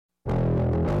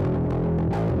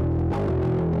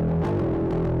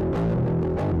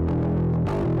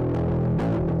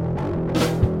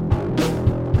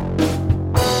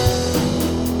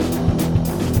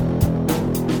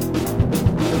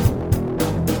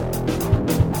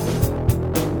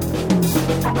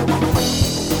Welcome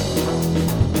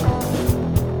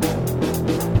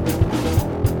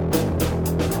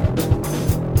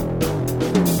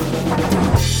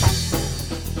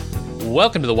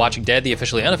to The Watching Dead, the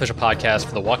officially unofficial podcast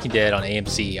for The Walking Dead on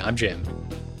AMC. I'm Jim.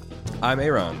 I'm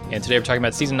Aaron. And today we're talking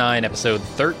about Season 9, Episode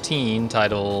 13,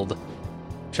 titled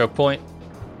Choke Point.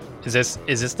 Is this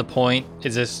the point?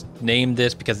 Is this named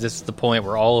this because this is the point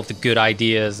where all of the good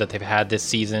ideas that they've had this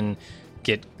season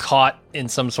get caught in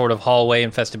some sort of hallway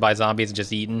infested by zombies and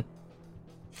just eaten?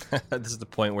 This is the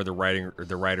point where the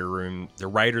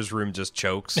writer's room just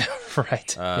chokes.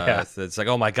 Right. Yeah. It's like,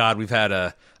 oh my God, we've had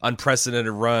a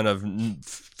unprecedented run of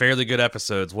fairly good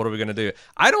episodes. What are we going to do?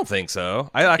 I don't think so.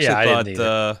 I actually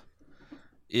thought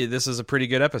this is a pretty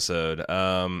good episode.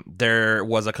 There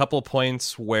was a couple of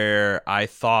points where I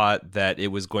thought that it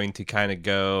was going to kind of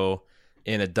go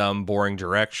in a dumb, boring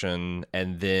direction,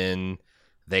 and then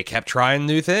they kept trying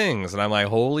new things, and I'm like,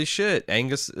 holy shit,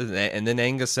 Angus. And then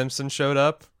Angus Simpson showed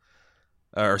up.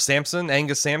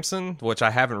 Angus Sampson, which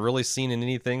I haven't really seen in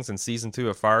anything since season 2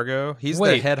 of Fargo. He's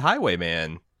the head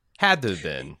highwayman. Had to have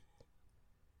been.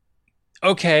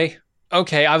 Okay.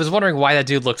 I was wondering why that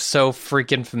dude looked so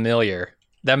freaking familiar.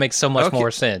 That makes so much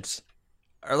more sense.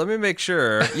 Let me make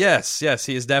sure. Yes,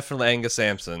 he is definitely Angus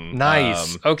Sampson.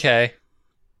 Nice. Okay.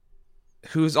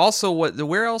 Who's also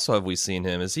where else have we seen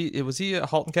him? Was he at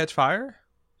Halt and Catch Fire?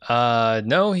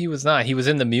 No, he was not. He was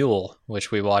in The Mule,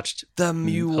 which we watched a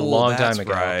long time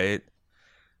ago. Right.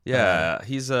 Yeah,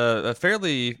 he's a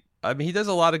fairly. I mean, he does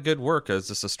a lot of good work as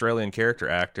this Australian character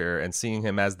actor, and seeing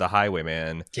him as the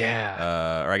Highwayman.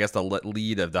 Yeah. Or I guess the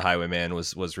lead of the Highwayman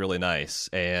was really nice.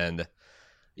 And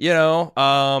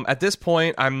at this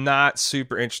point, I'm not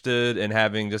super interested in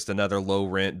having just another low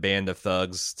rent band of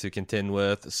thugs to contend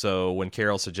with. So when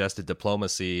Carol suggested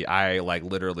diplomacy, I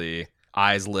literally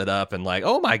eyes lit up and like,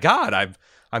 oh my God,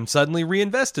 I'm suddenly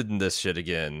reinvested in this shit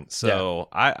again. So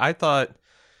yeah. I thought,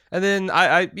 and then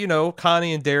I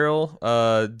Connie and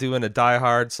Daryl doing a Die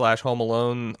Hard / Home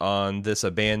Alone on this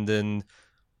abandoned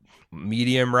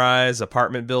medium rise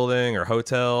apartment building or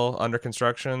hotel under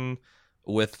construction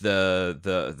with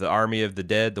the army of the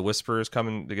dead, the Whisperers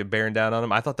coming to get bearing down on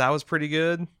them. I thought that was pretty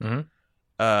good.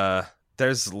 Mm-hmm.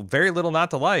 There's very little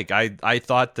not to like. I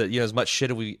thought that as much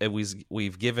shit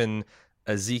we've given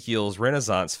Ezekiel's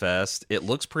Renaissance Fest, it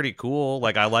looks pretty cool.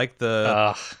 Like I like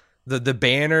the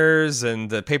banners and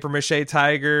the paper mache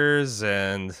tigers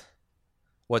and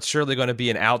what's surely going to be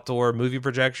an outdoor movie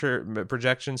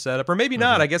projection setup, or maybe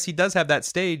not. I guess he does have that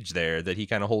stage there that he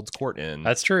kind of holds court in.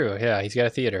 That's true. Yeah, he's got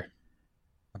a theater.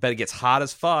 I bet it gets hot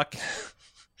as fuck.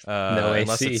 No AC.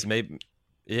 Unless it's maybe.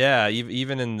 Yeah,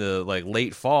 even in the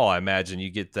late fall, I imagine you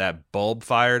get that bulb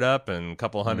fired up and a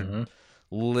couple hundred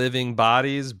living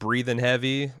bodies breathing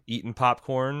heavy, eating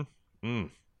popcorn.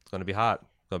 It's gonna be hot.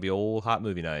 It's gonna be old hot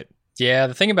movie night. Yeah,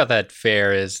 the thing about that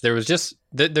fair is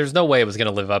there's no way it was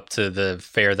gonna live up to the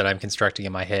fair that I'm constructing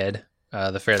in my head.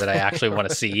 The fair that I actually want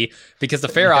to see, because the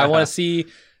fair I want to see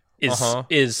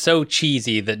is so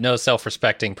cheesy that no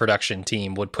self-respecting production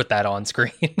team would put that on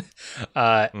screen,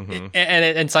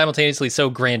 and simultaneously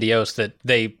so grandiose that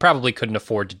they probably couldn't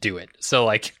afford to do it.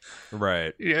 So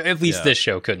right, at least this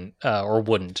show couldn't or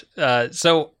wouldn't.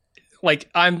 So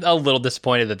I'm a little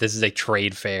disappointed that this is a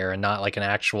trade fair and not an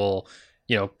actual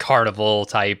carnival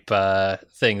type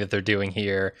thing that they're doing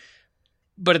here.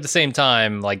 But at the same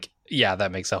time,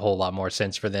 that makes a whole lot more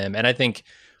sense for them, and I think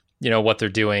what they're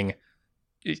doing.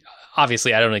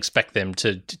 Obviously, I don't expect them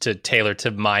to tailor to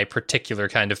my particular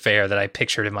kind of fair that I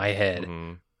pictured in my head,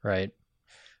 right?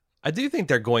 I do think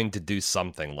they're going to do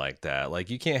something like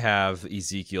that. You can't have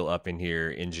Ezekiel up in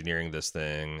here engineering this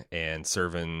thing and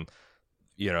serving,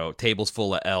 tables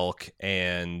full of elk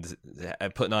and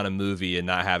putting on a movie and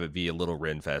not have it be a little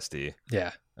Ren-festy.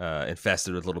 Yeah.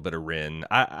 Infested with a little bit of Ren.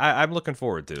 I'm looking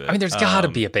forward to it. I mean, there's got to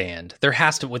be a band. There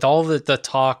has to, with all the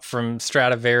talk from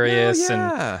Stradivarius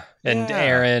and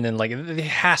Aaron, and there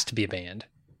has to be a band.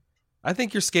 I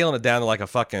think you're scaling it down to a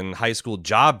fucking high school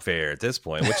job fair at this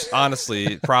point, which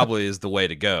honestly probably is the way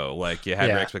to go. You have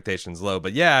your expectations low,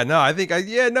 but I think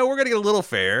we're gonna get a little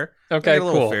fair. Okay, a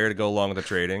little fair to go along with the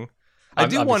trading. I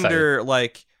do wonder,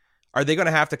 excited. Are they going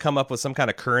to have to come up with some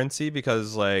kind of currency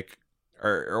because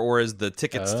or is the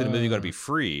tickets to the movie going to be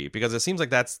free? Because it seems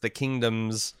like that's the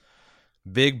kingdom's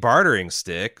big bartering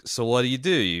stick. So what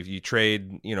do? You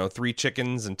trade, 3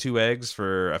 chickens and 2 eggs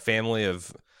for a family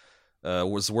of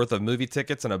was worth of movie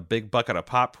tickets and a big bucket of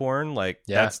popcorn.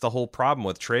 That's the whole problem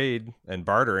with trade and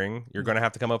bartering. You're going to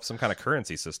have to come up with some kind of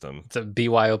currency system. It's a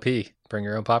BYOP. Bring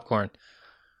your own popcorn.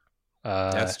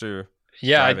 That's true.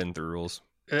 Yeah. Drive-in through rules.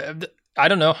 I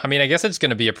don't know. I mean, I guess it's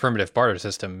going to be a primitive barter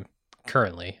system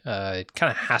currently. It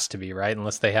kind of has to be, right?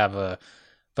 Unless they have a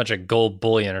bunch of gold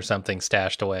bullion or something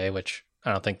stashed away, which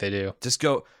I don't think they do. Just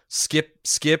go skip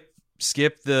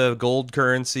the gold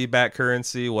currency, back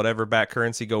currency, whatever back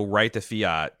currency, go right to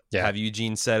fiat. Yeah. Have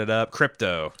Eugene set it up.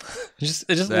 Crypto. Just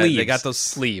leaves. They got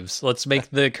those leaves. Let's make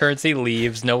the currency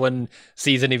leaves. No one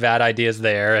sees any bad ideas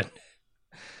there.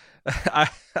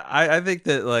 I think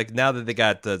that like now that they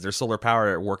got their solar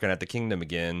power working at the kingdom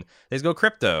again, they just go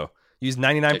crypto. Use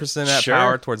 99% of that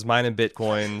power towards mining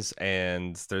bitcoins,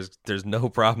 and there's no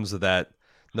problems with that.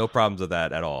 No problems with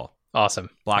that at all. Awesome.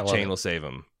 Blockchain will save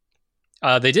them.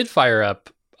 They did fire up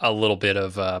a little bit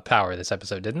of power this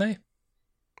episode, didn't they?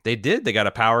 They did. They got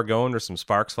a power going. There's some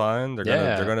sparks flying. They're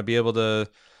gonna be able to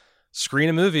screen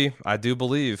a movie, I do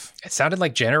believe. It sounded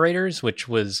like generators, which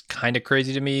was kind of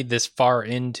crazy to me this far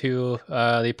into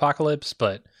the apocalypse,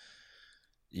 but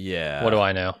yeah, what do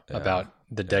I know about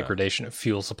the degradation of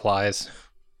fuel supplies?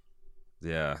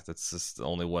 Yeah, that's just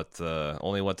only what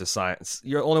your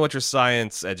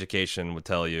science education would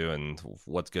tell you, and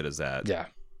what's good is that? Yeah.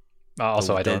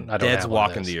 Also, I don't Dead's have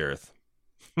walking the earth.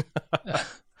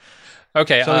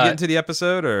 Okay, shall we get into the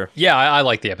episode, or? Yeah, I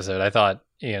like the episode. I thought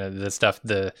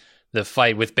the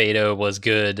fight with Beto was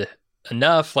good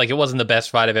enough. Like, it wasn't the best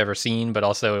fight I've ever seen, but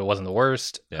also it wasn't the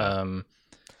worst. Yeah.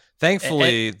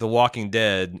 Thankfully, The Walking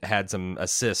Dead had some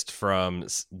assist from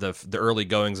the early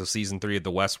goings of season 3 of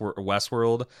the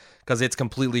Westworld, because it's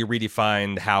completely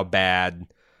redefined how bad,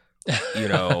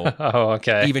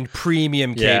 even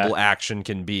premium cable action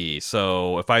can be.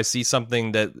 So if I see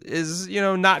something that is,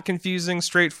 not confusing,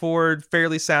 straightforward,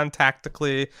 fairly sound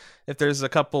tactically, if there's a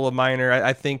couple of minor,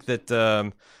 I think that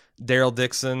Daryl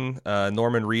Dixon,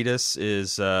 Norman Reedus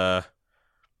is...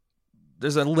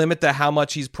 there's a limit to how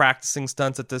much he's practicing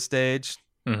stunts at this stage.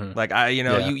 Mm-hmm. Like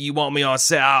you want me on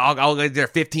set? I'll get there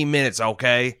 15 minutes,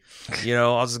 okay?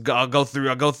 I'll go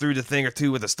through the thing or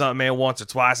two with a stuntman once or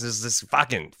twice. It's just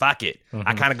fuck it. Mm-hmm.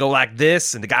 I kind of go like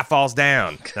this, and the guy falls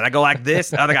down. Then I go like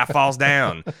this, and the other guy falls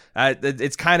down.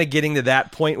 It's kind of getting to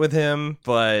that point with him.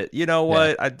 But you know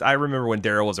what? Yeah. I remember when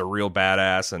Daryl was a real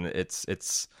badass, and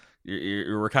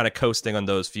we're kind of coasting on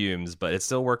those fumes, but it's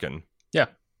still working. Yeah.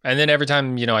 And then every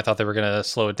time, I thought they were going to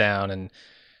slow it down and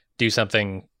do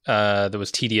something that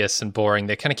was tedious and boring,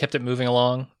 they kind of kept it moving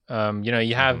along.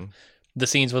 You have the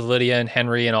scenes with Lydia and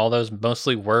Henry, and all those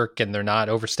mostly work, and they're not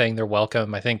overstaying their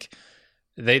welcome. I think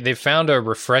they found a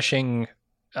refreshing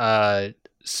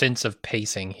sense of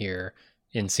pacing here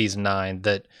in season 9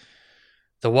 that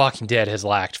The Walking Dead has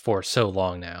lacked for so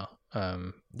long now.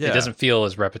 It doesn't feel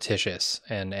as repetitious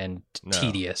and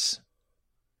tedious.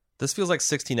 This feels like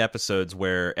 16 episodes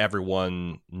where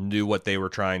everyone knew what they were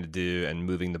trying to do and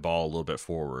moving the ball a little bit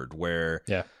forward, where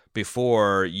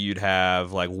before you'd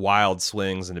have like wild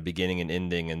swings in the beginning and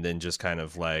ending, and then just kind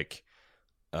of like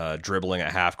dribbling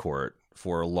at half court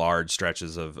for large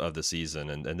stretches of the season.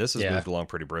 And this has moved along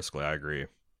pretty briskly. I agree.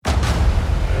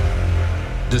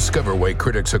 Discover why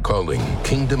critics are calling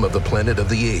Kingdom of the Planet of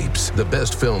the Apes the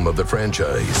best film of the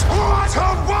franchise. What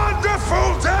a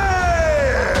wonderful day!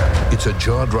 It's a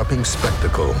jaw-dropping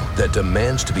spectacle that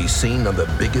demands to be seen on the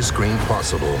biggest screen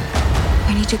possible.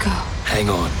 We need to go. Hang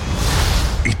on.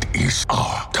 It is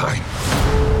our time.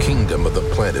 Kingdom of the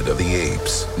Planet of the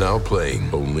Apes. Now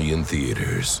playing only in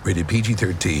theaters. Rated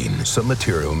PG-13. Some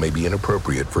material may be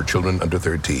inappropriate for children under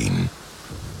 13.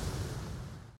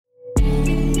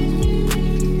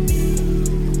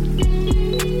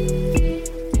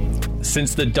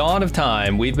 Since the dawn of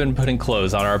time, we've been putting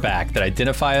clothes on our back that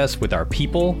identify us with our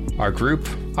people, our group,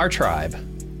 our tribe.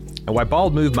 And while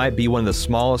Bald Move might be one of the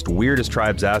smallest, weirdest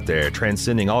tribes out there,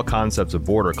 transcending all concepts of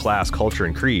border, class, culture,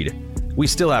 and creed, we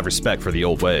still have respect for the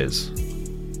old ways.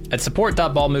 At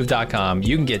support.baldmove.com,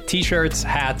 you can get t-shirts,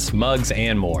 hats, mugs,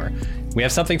 and more. We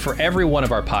have something for every one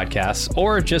of our podcasts,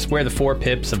 or just wear the 4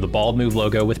 pips of the Bald Move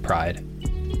logo with pride.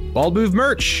 Bald Move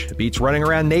merch beats running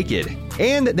around naked,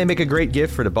 and they make a great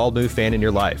gift for the Bald Move fan in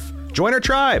your life. Join our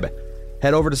tribe!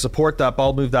 Head over to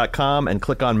support.baldmove.com and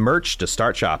click on merch to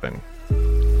start shopping.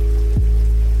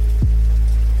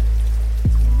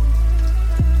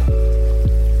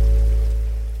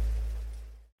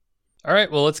 All right,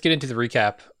 well, let's get into the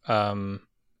recap.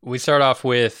 We start off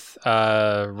with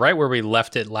right where we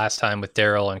left it last time with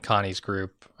Daryl and Connie's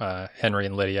group, Henry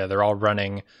and Lydia. They're all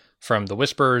running from the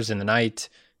Whispers in the night.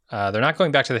 They're not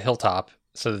going back to the hilltop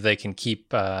so that they can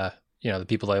keep the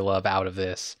people they love out of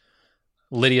this.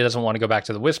 Lydia doesn't want to go back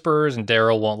to the Whispers, and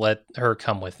Daryl won't let her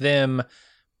come with them.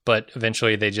 But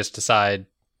eventually they just decide,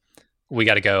 we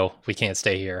got to go. We can't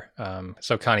stay here.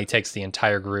 So Connie takes the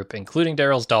entire group, including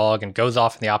Daryl's dog, and goes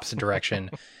off in the opposite direction.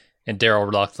 And Daryl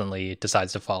reluctantly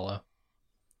decides to follow.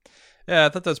 Yeah, I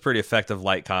thought that was pretty effective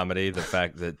light comedy. The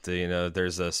fact that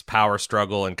there's this power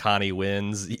struggle and Connie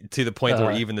wins to the point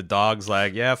where even the dog's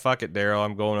like, "Yeah, fuck it, Daryl,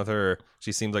 I'm going with her.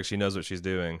 She seems like she knows what she's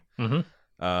doing."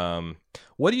 Mm-hmm.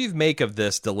 What do you make of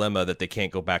this dilemma that they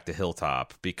can't go back to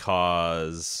Hilltop?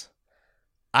 Because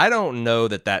I don't know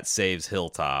that saves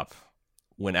Hilltop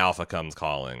when Alpha comes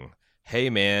calling.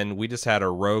 Hey, man, we just had a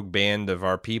rogue band of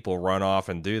our people run off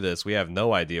and do this. We have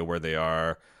no idea where they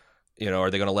are.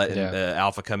 Are they going to let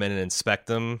Alpha come in and inspect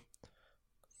them?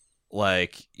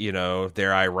 Like,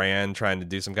 they're Iran trying to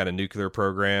do some kind of nuclear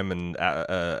program, and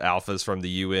Alpha's from the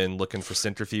UN looking for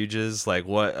centrifuges. Like,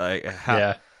 what? How?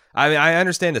 Yeah. I mean, I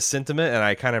understand the sentiment, and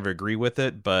I kind of agree with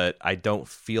it, but I don't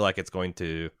feel like it's going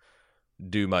to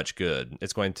do much good.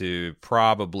 It's going to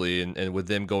probably, and with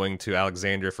them going to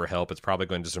Alexandria for help, it's probably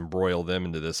going to just embroil them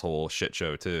into this whole shit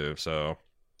show, too. So,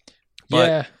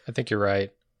 yeah, I think you're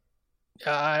right.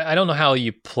 I don't know how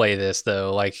you play this,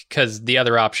 though, because the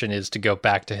other option is to go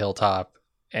back to Hilltop,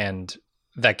 and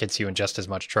that gets you in just as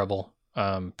much trouble,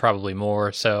 probably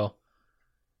more so.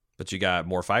 But you got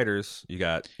more fighters. You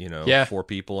got, 4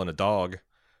 people and a dog.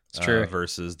 It's true.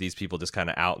 Versus these people just kind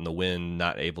of out in the wind,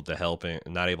 not able to help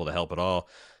at all.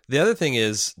 The other thing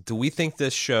is, do we think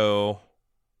this show...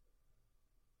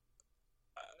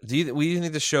 Do you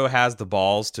think the show has the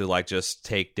balls to just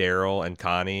take Daryl and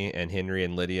Connie and Henry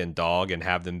and Lydia and Dog and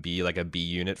have them be like a B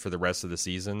unit for the rest of the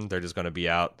season? They're just going to be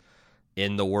out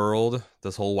in the world,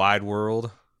 this whole wide world.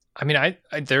 I mean, I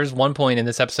there's one point in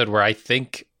this episode where I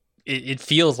think it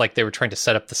feels like they were trying to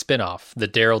set up the spinoff. The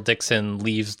Daryl Dixon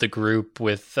leaves the group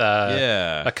with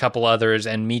a couple others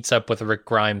and meets up with a Rick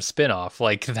Grimes spinoff.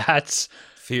 Like that's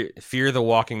Fear the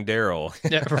Walking Daryl.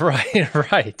 Yeah,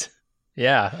 right.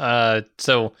 Yeah.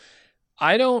 So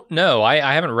I don't know.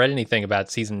 I haven't read anything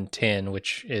about season 10,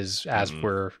 which is as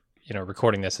we're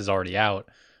recording this is already out.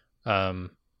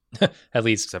 At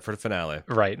least except for the finale.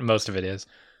 Right. Most of it is.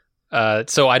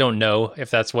 So I don't know if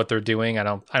that's what they're doing. I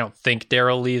don't think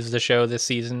Daryl leaves the show this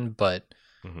season, but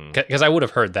because I would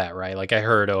have heard that, right? Like I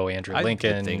heard, Andrew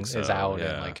Lincoln is out,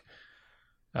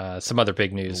 and some other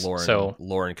big news.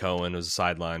 Lauren Cohen was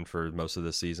sidelined for most of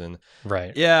the season,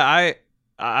 right? Yeah,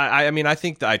 I mean, I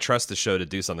think that I trust the show to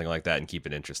do something like that and keep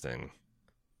it interesting.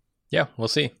 Yeah, we'll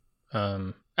see.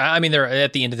 I mean, they're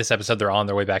at the end of this episode. They're on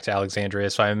their way back to Alexandria,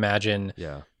 so I imagine,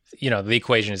 the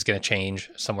equation is going to change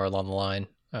somewhere along the line.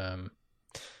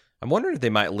 I'm wondering if they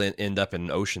might end up in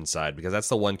Oceanside, because that's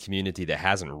the one community that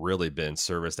hasn't really been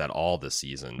serviced at all this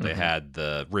season. They had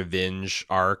the revenge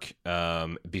arc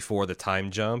before the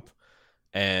time jump,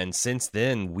 and since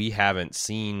then we haven't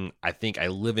seen, I think, a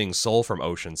living soul from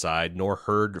Oceanside, nor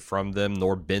heard from them,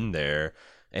 nor been there.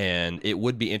 And it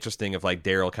would be interesting if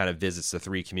Daryl kind of visits the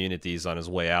 3 communities on his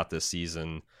way out this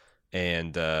season.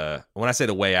 And when I say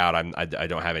the way out, I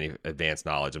don't have any advanced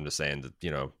knowledge. I'm just saying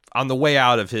that, on the way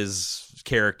out of his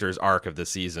character's arc of the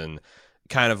season,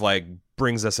 kind of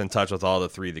brings us in touch with all the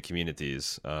 3 of the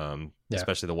communities,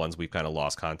 especially the ones we've kind of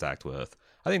lost contact with.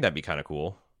 I think that'd be kind of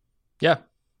cool. Yeah.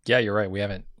 Yeah, you're right. We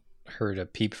haven't heard a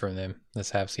peep from them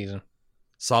this half season.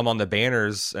 Saw them on the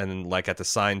banners and at the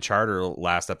signed charter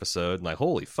last episode. And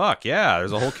holy fuck, yeah,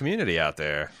 there's a whole community out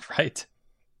there. Right.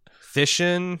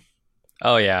 Fishing.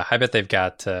 Oh, yeah. I bet they've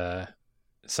got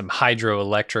some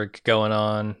hydroelectric going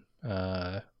on.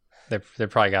 They've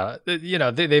probably got,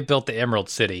 they built the Emerald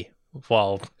City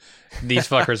while these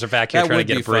fuckers are back here trying to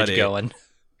get a bridge going.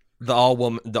 The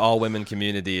all women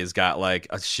community has got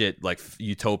a shit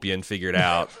utopian figured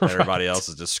out. Right. Everybody else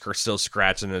is just still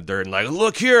scratching in the dirt and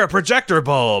look here, a projector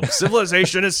bulb.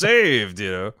 Civilization is saved.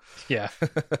 Yeah.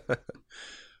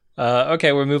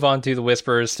 Okay, we'll move on to the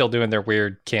Whisperers, still doing their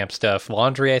weird camp stuff.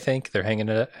 Laundry, I think they're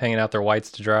hanging out their whites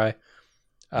to dry.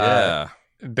 Yeah.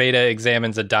 Beta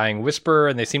examines a dying Whisperer,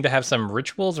 and they seem to have some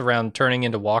rituals around turning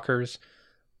into walkers.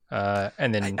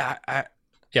 And then,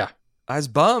 I was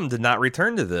bummed to not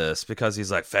return to this, because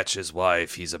he's fetch his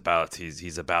wife. He's about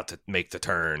to make the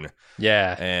turn.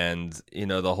 Yeah. And,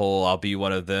 the whole, I'll be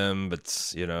one of them,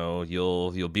 but,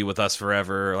 you'll be with us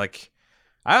forever.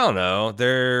 I don't know.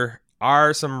 There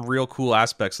are some real cool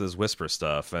aspects of this Whisper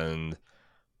stuff. And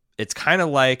it's kind of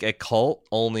like a cult,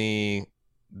 only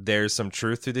there's some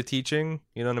truth to the teaching.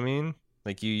 You know what I mean?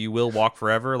 You will walk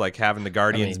forever, having the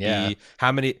Guardians be...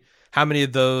 How many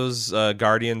of those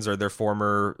Guardians are their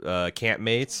former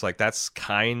campmates? That's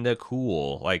kind of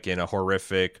cool, in a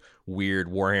horrific, weird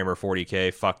Warhammer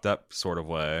 40K fucked up sort of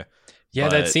way. Yeah,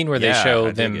 that scene where they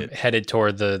show them headed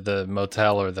toward the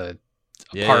motel or the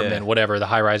apartment, whatever, the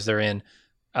high-rise they're in.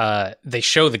 They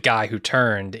show the guy who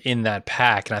turned in that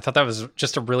pack, and I thought that was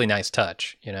just a really nice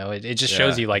touch. It just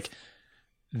shows you,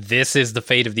 this is the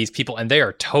fate of these people, and they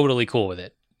are totally cool with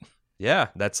it. Yeah,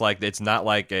 that's like, it's not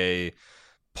like a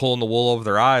pulling the wool over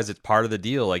their eyes. It's part of the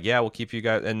deal. Like, yeah, we'll keep you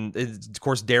guys. And of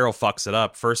course, Daryl fucks it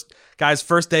up. First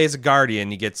day as a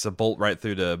Guardian, he gets a bolt right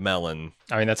through to Melon.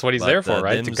 I mean, that's what he's there for,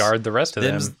 right? To guard the rest of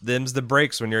them. Them's the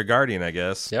breaks when you're a Guardian, I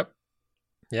guess. Yep.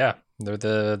 Yeah, they're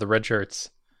the red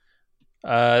shirts.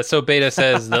 So Beta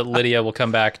says that Lydia will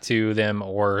come back to them,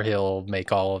 or he'll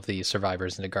make all of the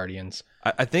survivors into Guardians.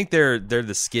 I think they're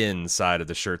the skin side of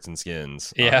the shirts and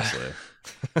skins. Yeah. Honestly.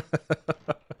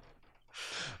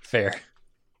 Fair.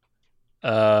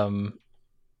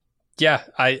 Yeah,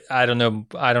 I don't know.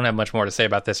 I don't have much more to say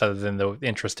about this other than the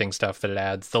interesting stuff that it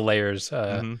adds, the layers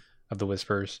of the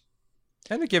Whispers.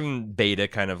 And they're giving Beta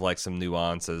kind of like some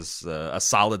nuances, a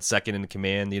solid second in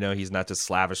command. You know, he's not just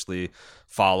slavishly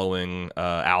following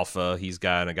Alpha. He's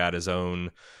got his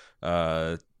own.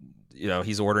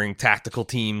 He's ordering tactical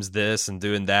teams this and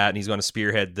doing that, and he's going to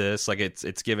spearhead this. Like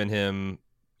it's given him,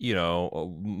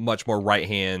 much more right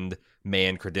hand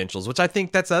man credentials, which I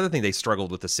think that's the other thing they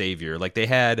struggled with the Savior. Like they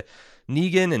had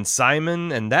Negan and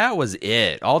Simon, and that was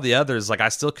it. All the others, like I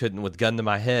still couldn't, with gun to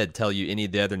my head, tell you any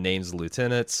of the other names of the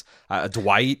lieutenants.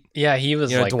 Dwight. Yeah, he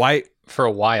was Dwight. For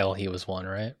a while, he was one,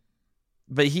 right?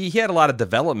 But he had a lot of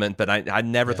development, but I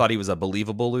never thought he was a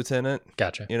believable lieutenant.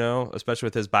 Gotcha. Especially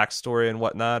with his backstory and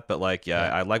whatnot. But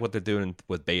I like what they're doing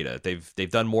with Beta.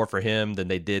 They've done more for him than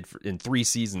they did in 3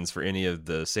 seasons for any of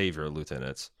the Savior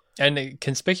lieutenants. And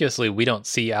conspicuously, we don't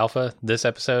see Alpha this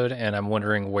episode, and I'm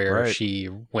wondering where she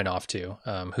went off to,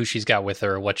 who she's got with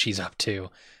her, what she's up to,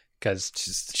 because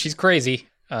she's crazy,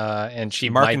 and she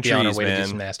might be on her way to do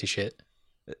some nasty shit.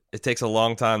 It takes a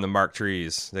long time to mark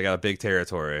trees. They got a big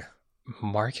territory.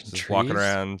 Marking trees, walking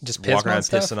around,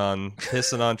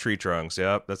 pissing on tree trunks.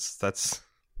 Yep, that's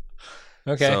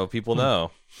okay. So people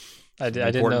know. I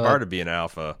didn't know. Important part of being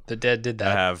Alpha. The dead did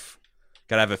that.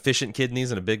 Gotta have efficient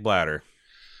kidneys and a big bladder.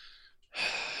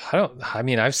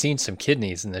 I've seen some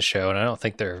kidneys in this show, and I don't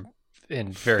think they're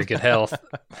in very good health.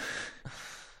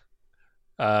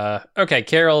 Okay,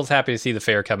 Carol's happy to see the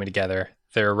fair coming together.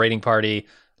 Their raiding party,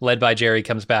 led by Jerry,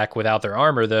 comes back without their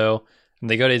armor, though, and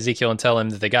they go to Ezekiel and tell him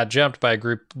that they got jumped by a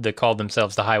group that called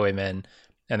themselves the Highwaymen,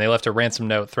 and they left a ransom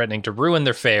note threatening to ruin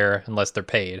their fair unless they're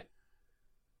paid.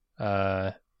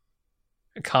 A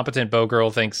competent bow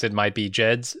girl thinks it might be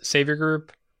Jed's savior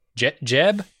group.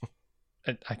 Jeb?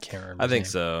 I can't remember. I think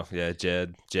so. Yeah,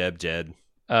 Jed.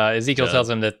 Ezekiel tells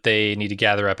them that they need to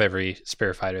gather up every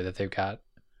spear fighter that they've got.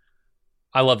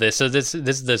 I love this. So this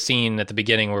is the scene at the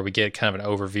beginning where we get kind of an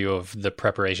overview of the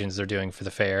preparations they're doing for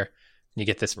the fair. You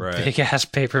get this big ass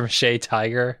paper mache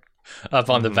tiger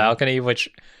up on the balcony, which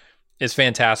is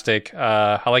fantastic.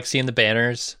 I like seeing the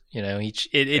banners.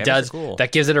 It does. Cool.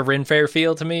 That gives it a Ren Fair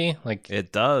feel to me. Like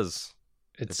it does.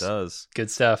 It does.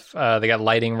 Good stuff. They got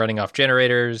lighting running off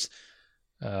generators.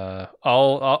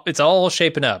 It's all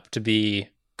shaping up to be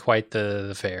quite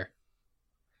the fair.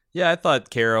 Yeah, I thought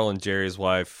Carol and Jerry's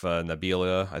wife,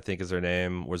 Nabila, I think is her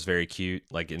name, was very cute,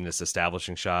 like in this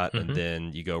establishing shot. And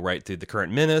then you go right through the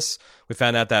current menace. We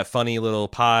found out that funny little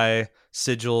pie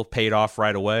sigil paid off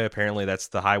right away. Apparently that's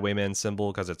the Highwayman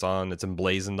symbol because it's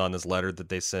emblazoned on this letter that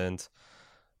they sent.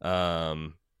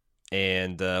 And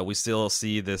we still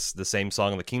see the same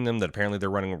Song of the Kingdom, that apparently they're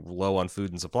running low on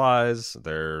food and supplies.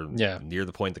 They're near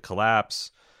the point to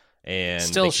collapse. And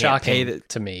still shocking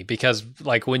to me because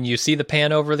like when you see the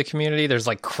pan over the community, there's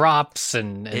like crops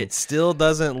and it still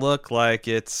doesn't look like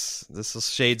this is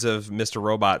shades of Mr.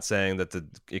 Robot saying that the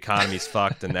economy's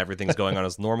fucked and everything's going on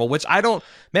as normal, which I don't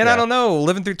know.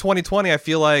 Living through 2020, I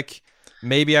feel like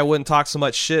maybe I wouldn't talk so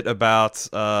much shit about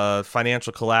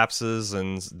financial collapses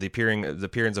and the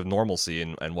appearance of normalcy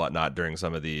and whatnot during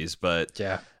some of these, but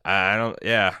it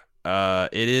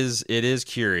is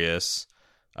curious.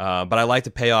 But I like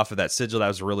the payoff of that sigil. That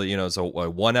was really, it's a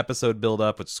 1 episode build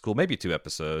up, which is cool. Maybe 2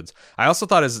 episodes. I also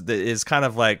thought is kind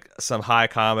of like some high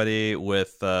comedy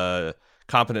with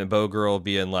competent bow girl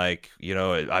being like,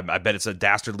 I bet it's a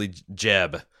dastardly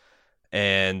Jeb.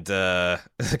 And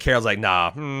Carol's like,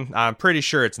 nah, I'm pretty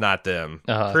sure it's not them.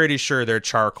 Pretty sure they're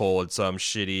charcoal at some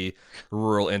shitty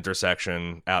rural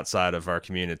intersection outside of our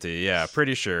community. Yeah,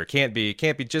 pretty sure. Can't be.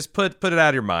 Just put it out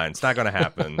of your mind. It's not going to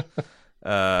happen.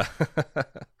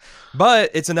 But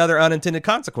it's another unintended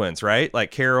consequence, right?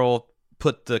 Like Carol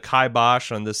put the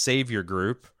kibosh on the Savior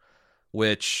group,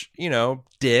 which,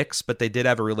 dicks, but they did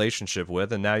have a relationship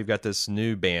with, and now you've got this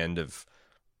new band of,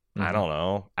 I don't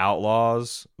know,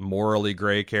 outlaws, morally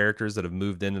gray characters that have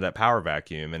moved into that power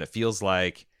vacuum, and it feels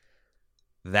like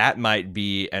that might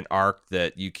be an arc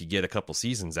that you could get a couple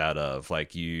seasons out of.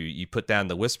 Like you put down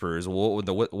the Whisperers. What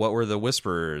were the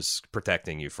Whisperers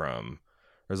protecting you from?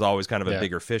 There's always kind of a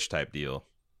bigger fish type deal.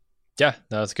 Yeah,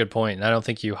 no, that's a good point. And I don't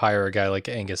think you hire a guy like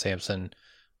Angus Hampson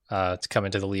to come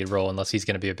into the lead role unless he's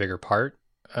going to be a bigger part.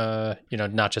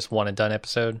 Not just one and done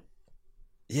episode.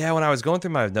 Yeah, when I was going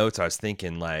through my notes, I was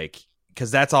thinking like,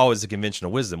 because that's always the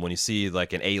conventional wisdom when you see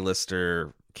like an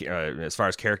A-lister. As far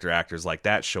as character actors like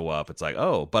that show up, it's like,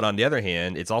 oh, but on the other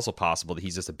hand, it's also possible that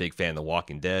he's just a big fan of The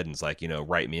Walking Dead and it's like,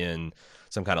 write me in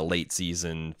some kind of late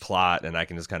season plot and I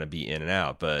can just kind of be in and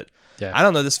out. But I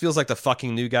don't know, this feels like the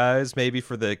fucking new guys maybe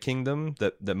for the Kingdom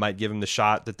that might give them the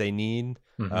shot that they need.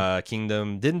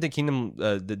 Didn't the Kingdom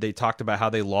they talked about how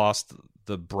they lost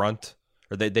the brunt,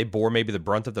 or they bore maybe the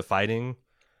brunt of the fighting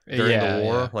during the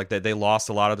war. Like they lost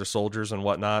a lot of their soldiers and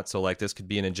whatnot, so like this could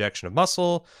be an injection of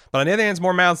muscle, but on the other hand, it's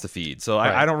more mouths to feed, so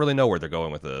I don't really know where they're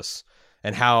going with this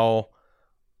and how.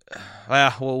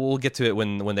 We'll get to it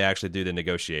when they actually do the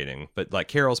negotiating, but like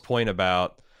Carol's point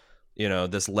about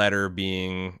this letter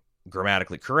being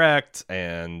grammatically correct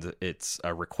and it's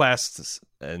a request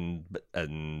and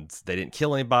they didn't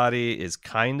kill anybody is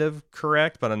kind of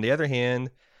correct, but on the other hand,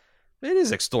 it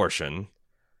is extortion.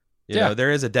 You know,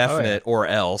 there is a definite or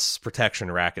else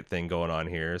protection racket thing going on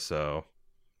here. So,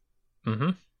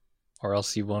 or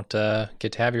else you won't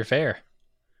get to have your fare.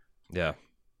 Yeah.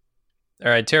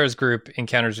 All right. Tara's group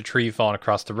encounters a tree falling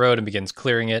across the road and begins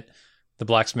clearing it. The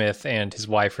blacksmith and his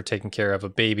wife are taking care of a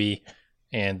baby,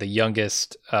 and the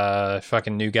youngest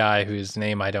fucking new guy whose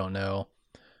name I don't know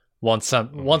wants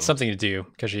something to do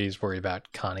because she's worried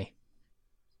about Connie.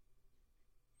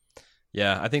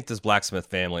 Yeah, I think this blacksmith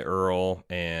family, Earl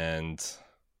and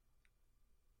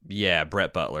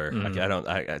Brett Butler.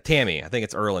 Tammy. I think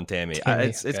it's Earl and Tammy.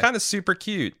 It's kind of super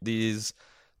cute.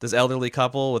 This elderly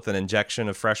couple with an injection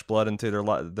of fresh blood into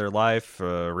their life,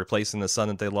 replacing the son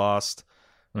that they lost.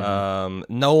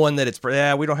 Knowing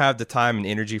that we don't have the time and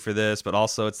energy for this, but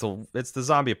also it's the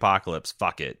zombie apocalypse.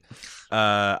 Fuck it.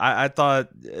 I thought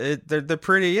they're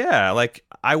pretty. Yeah, like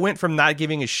I went from not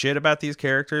giving a shit about these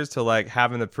characters to like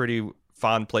having a pretty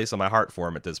fond place on my heart for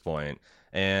them at this point.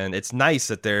 And it's nice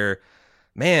that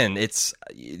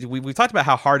we've talked about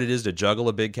how hard it is to juggle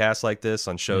a big cast like this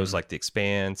on shows like The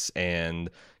Expanse and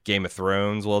Game of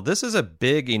Thrones. Well, this is a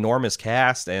big, enormous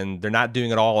cast, and they're not doing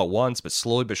it all at once, but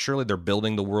slowly but surely they're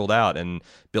building the world out and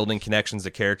building connections to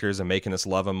characters and making us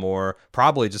love them more,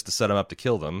 probably just to set them up to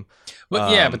kill them.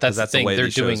 Well, but that's the thing. The way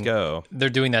these shows go. They're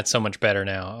doing that so much better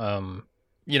now.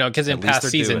 Because in past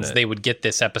seasons they would get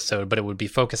this episode, but it would be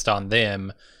focused on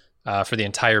them for the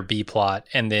entire B plot,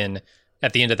 and then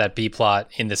at the end of that B plot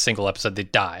in the single episode they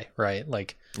die, right?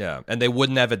 Like, yeah, and they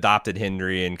wouldn't have adopted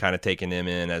Henry and kind of taken him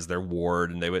in as their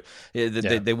ward, and they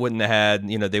wouldn't have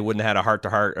had a heart to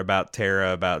heart about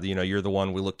Tara, about you're the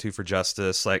one we look to for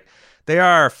justice. Like they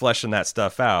are fleshing that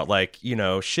stuff out. Like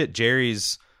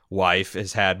Jerry's wife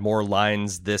has had more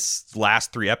lines this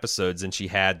last 3 episodes than she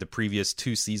had the previous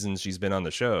 2 seasons she's been on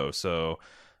the show. So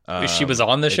she was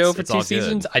on the show for 2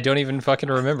 seasons. I don't even fucking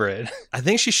remember it. I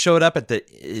think she showed up at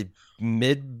the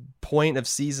midpoint of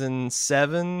season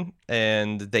 7,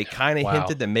 and they kind of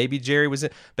hinted that maybe Jerry was in.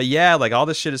 But yeah, like all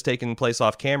this shit is taking place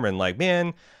off camera, and like,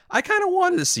 man, I kind of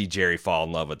wanted to see Jerry fall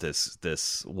in love with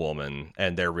this woman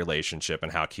and their relationship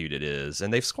and how cute it is,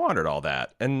 and they've squandered all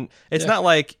that. And it's not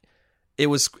like it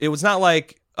was not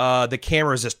like the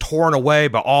camera is just torn away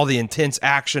by all the intense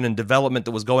action and development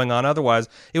that was going on. Otherwise,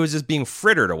 it was just being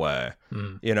frittered away,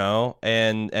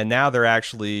 and now they're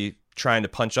actually trying to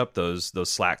punch up those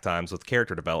slack times with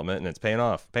character development, and it's paying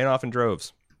off in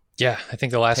droves. Yeah, I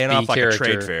think the last paying B off like character, a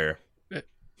trade fair.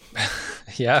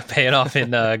 Yeah, paying off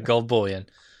in gold bullion.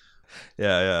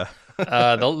 Yeah.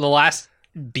 The last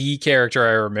B character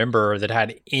I remember that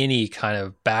had any kind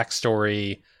of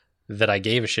backstory that I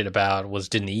gave a shit about was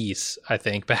Denise. I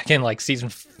think back in like season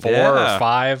 4 or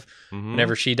 5,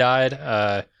 whenever she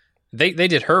died. They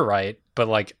did her right, but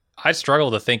like I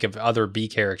struggle to think of other B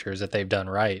characters that they've done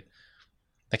right.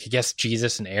 Like I guess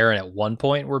Jesus and Aaron at one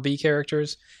point were B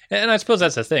characters, and I suppose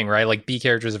that's the thing, right? Like B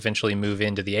characters eventually move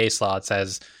into the A slots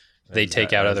as they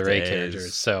take out other A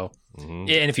characters. So, and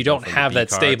if you don't have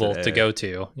that stable to go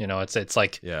to, it's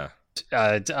like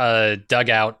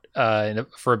dugout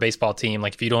for a baseball team.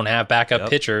 Like if you don't have backup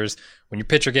pitchers, when your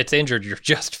pitcher gets injured, you're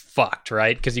just fucked,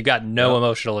 right? Because you've got no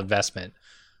emotional investment.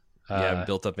 Haven't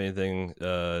built up anything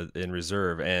in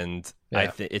reserve, and I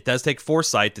think it does take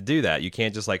foresight to do that. You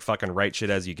can't just like fucking write shit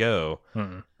as you go.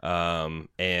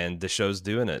 And the show's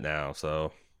doing it now,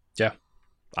 so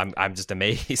I'm just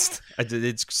amazed.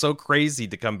 It's so crazy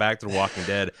to come back to The Walking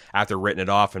Dead after written it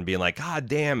off and being like, God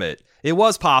damn it. It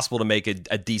was possible to make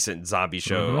a decent zombie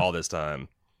show all this time.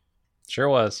 Sure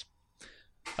was.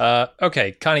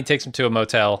 Okay, Connie takes him to a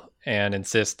motel and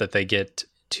insists that they get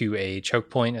to a choke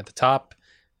point at the top.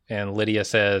 And Lydia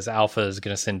says Alpha is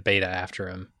going to send Beta after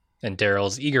him. And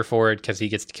Daryl's eager for it because he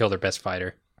gets to kill their best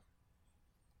fighter.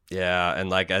 Yeah, and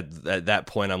like at that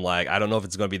point, I'm like, I don't know if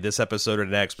it's going to be this episode or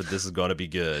next, but this is going to be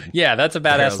good. Yeah, that's a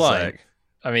badass line. Like,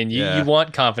 I mean, you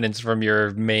want confidence from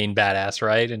your main badass,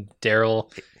 right? And Daryl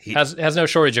has no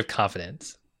shortage of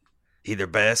confidence. He their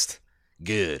best,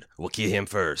 good. We'll kill him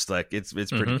first. Like it's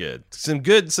pretty good. Some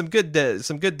good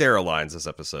Daryl lines this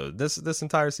episode. This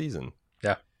entire season.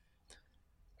 Yeah.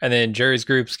 And then Jerry's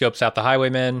group scopes out the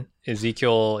Highwaymen.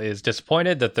 Ezekiel is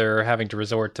disappointed that they're having to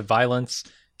resort to violence.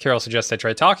 Carol suggests they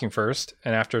try talking first,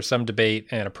 and after some debate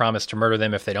and a promise to murder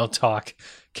them if they don't talk,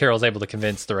 Carol's able to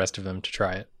convince the rest of them to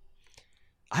try it.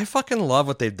 I fucking love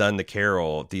what they've done to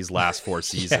Carol these last 4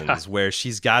 seasons, where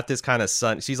she's got this kind of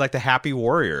she's like the happy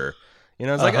warrior. You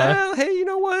know, it's like, hey, you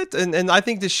know what? And I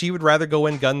think that she would rather go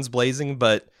in guns blazing,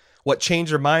 but what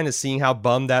changed her mind is seeing how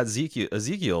bummed that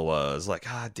Ezekiel was. Like,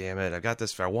 God damn it, I got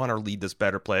this. I want to lead this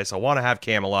better place. I want to have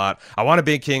Camelot. I want to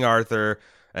be King Arthur.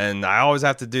 And I always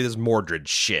have to do this Mordred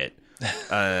shit,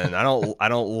 and I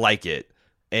don't like it.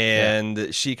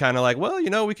 And she kind of like, well, you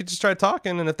know, we could just try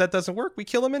talking, and if that doesn't work, we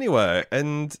kill him anyway.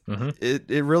 And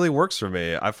it really works for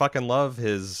me. I fucking love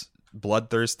his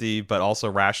bloodthirsty but also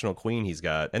rational queen he's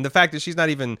got, and the fact that she's not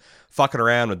even fucking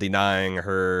around with denying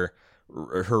her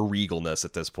regalness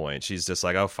at this point. She's just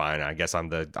like, oh, fine, I guess I'm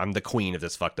the queen of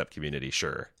this fucked up community.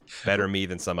 Sure, better me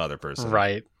than some other person.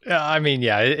 Right. I mean,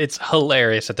 yeah, it's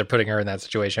hilarious that they're putting her in that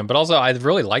situation, but also I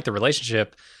really like the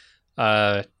relationship,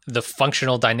 the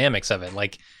functional dynamics of it.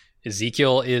 Like,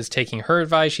 Ezekiel is taking her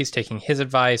advice, she's taking his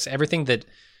advice, everything that,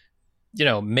 you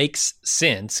know, makes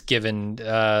sense given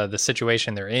the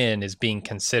situation they're in is being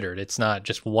considered. It's not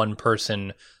just one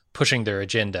person pushing their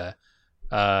agenda.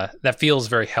 That feels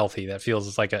very healthy. That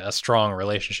feels like a strong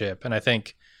relationship. And I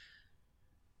think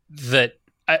that,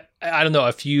 I don't know,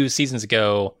 a few seasons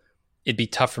ago, it'd be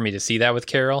tough for me to see that with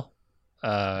Carol.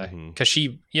 Because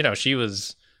she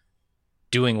was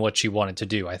doing what she wanted to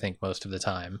do, I think, most of the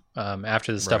time.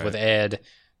 After the stuff with Ed,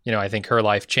 you know, I think her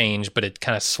life changed, but it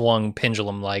kind of swung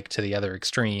pendulum-like to the other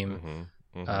extreme.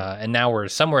 And now we're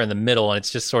somewhere in the middle, and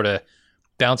it's just sort of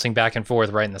bouncing back and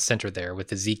forth right in the center there,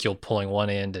 with Ezekiel pulling one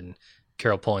end and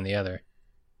Carol pulling the other.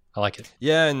 I like it.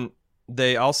 Yeah, and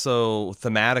they also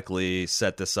thematically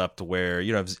set this up to where,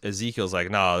 you know, if Ezekiel's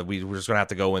like, no, we're just going to have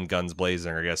to go in guns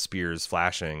blazing, or I guess spears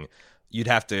flashing. You'd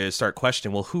have to start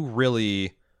questioning, well, who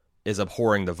really is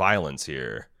abhorring the violence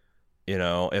here? You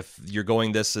know, if you're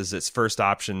going this as its first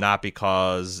option, not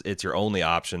because it's your only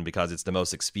option, because it's the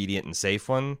most expedient and safe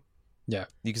one. Yeah.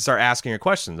 You can start asking your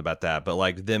questions about that, but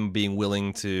like them being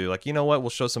willing to, like, you know what, we'll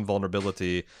show some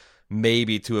vulnerability,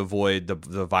 maybe to avoid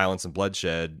the violence and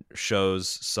bloodshed, shows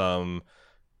some,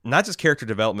 not just character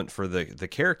development for the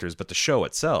characters, but the show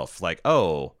itself. Like,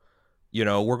 oh, you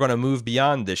know, we're going to move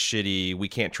beyond this shitty, we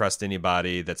can't trust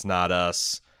anybody that's not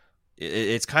us.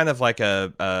 It's kind of like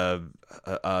it's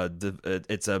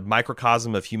a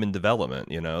microcosm of human development.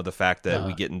 You know, the fact that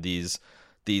we get in these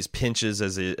pinches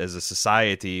as a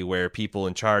society where people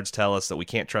in charge tell us that we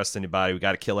can't trust anybody, we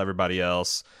got to kill everybody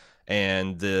else.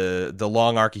 And the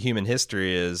long arc of human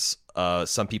history is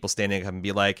some people standing up and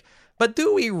be like, but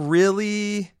do we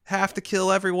really have to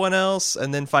kill everyone else?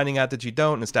 And then finding out that you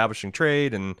don't, and establishing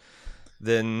trade, and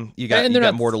then you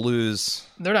got more to lose.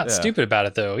 They're not stupid about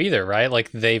it though either, right?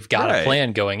 Like, they've got a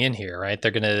plan going in here, right? They're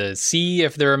going to see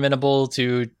if they're amenable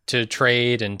to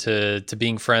trade and to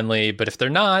being friendly, but if they're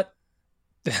not,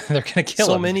 they're going to kill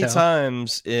them. So many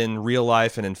times in real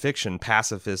life and in fiction,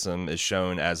 pacifism is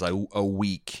shown as a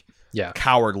weak,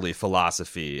 cowardly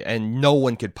philosophy, and no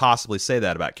one could possibly say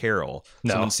that about Carol.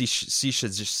 No. So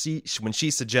when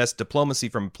she suggests diplomacy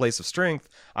from a place of strength,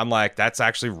 I'm like, that's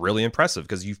actually really impressive,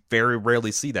 because you very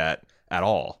rarely see that at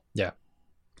all. Yeah.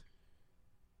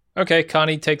 Okay,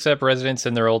 Connie takes up residence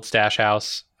in their old stash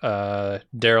house.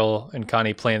 Daryl and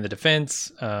Connie plan the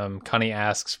defense. Connie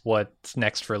asks what's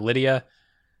next for Lydia,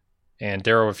 and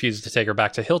Daryl refuses to take her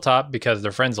back to Hilltop because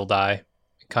their friends will die.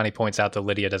 Connie points out that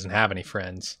Lydia doesn't have any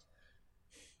friends.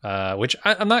 Which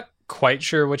I'm not quite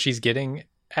sure what she's getting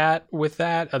at with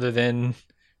that, other than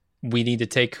we need to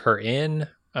take her in.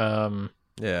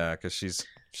 Yeah, because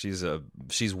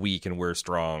she's weak and we're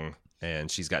strong,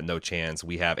 and she's got no chance.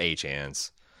 We have a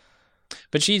chance.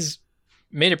 But she's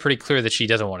made it pretty clear that she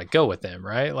doesn't want to go with them,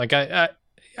 right? Like,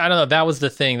 I don't know. That was the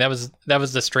thing. That was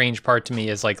the strange part to me,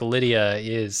 is like Lydia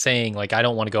is saying like, I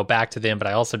don't want to go back to them, but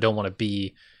I also don't want to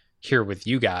be here with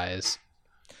you guys.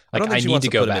 Like, I don't think she need wants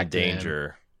to to go put him back in to them.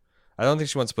 danger. I don't think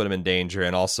she wants to put him in danger,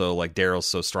 and also like Daryl's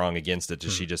so strong against it,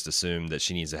 does she just assume that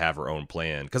she needs to have her own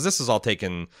plan? Because this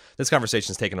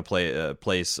conversation's taken a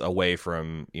place away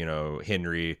from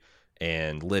Henry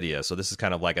and Lydia, so this is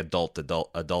kind of like adult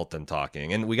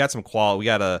talking, and we got we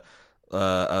got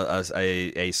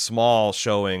a small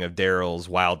showing of Daryl's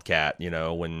wildcat.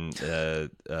 When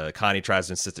Connie tries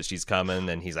to insist that she's coming,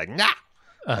 and he's like, nah,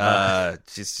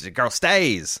 the girl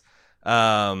stays.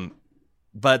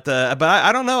 But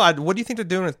I don't know. What do you think they're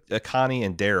doing with Connie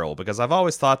and Daryl? Because I've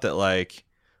always thought that like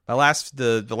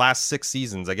the last 6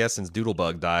 seasons, I guess since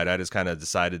Doodlebug died, I just kind of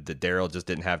decided that Daryl just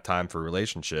didn't have time for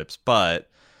relationships. But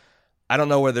I don't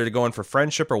know whether they're going for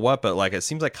friendship or what. But like it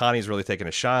seems like Connie's really taking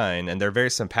a shine, and they're very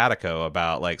simpatico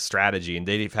about like strategy, and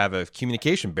they have a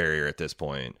communication barrier at this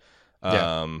point.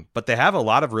 But they have a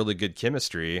lot of really good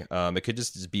chemistry. It could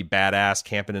just be badass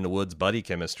camping in the woods buddy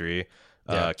chemistry.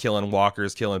 Killing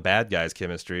walkers, killing bad guys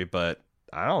chemistry, but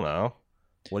I don't know.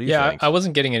 What do you think? I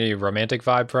wasn't getting any romantic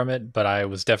vibe from it, but I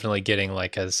was definitely getting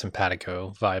like a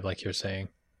simpatico vibe, like you're saying.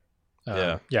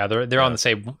 They're on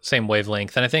the same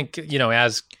wavelength, and I think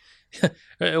as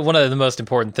one of the most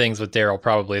important things with Daryl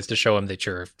probably is to show him that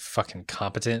you're fucking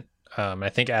competent. I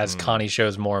think as Connie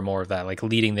shows more and more of that, like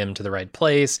leading them to the right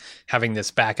place, having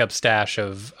this backup stash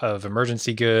of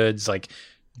emergency goods, like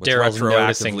which Daryl's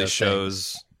noticing those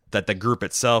shows things. That the group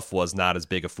itself was not as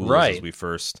big a fool as we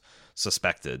first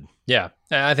suspected. Yeah.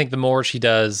 I think the more she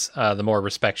does, the more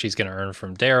respect she's going to earn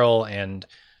from Daryl. And,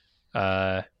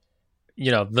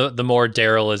 the more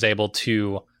Daryl is able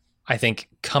to, I think,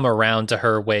 come around to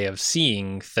her way of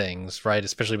seeing things, right?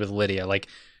 Especially with Lydia, like,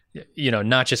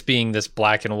 not just being this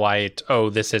black and white, oh,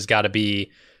 this has got to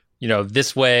be,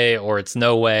 this way or it's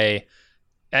no way.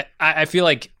 I feel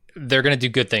like they're going to do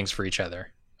good things for each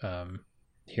other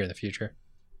here in the future.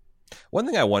 One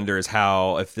thing I wonder is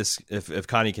how if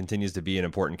Connie continues to be an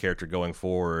important character going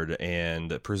forward,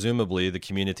 and presumably the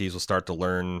communities will start to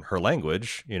learn her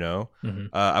language.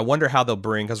 I wonder how they'll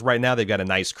bring, because right now they've got a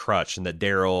nice crutch, and that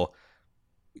Daryl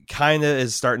kind of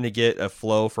is starting to get a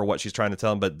flow for what she's trying to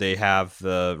tell him, but they have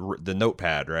the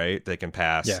notepad, right? They can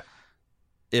pass. Yeah.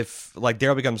 If like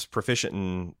Daryl becomes proficient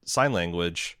in sign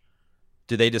language,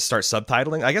 do they just start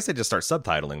subtitling? I guess they just start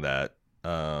subtitling that.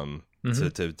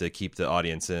 To keep the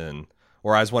audience in.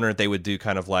 Or I was wondering if they would do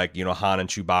kind of like, Han and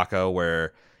Chewbacca,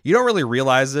 where you don't really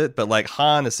realize it, but like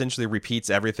Han essentially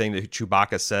repeats everything that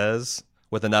Chewbacca says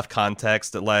with enough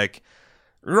context that like,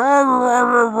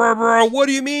 what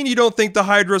do you mean you don't think the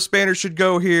Hydro Spanner should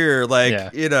go here?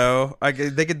 Like,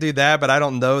 they could do that, but I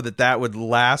don't know that would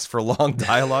last for long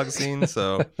dialogue scenes.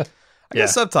 So I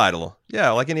guess subtitle.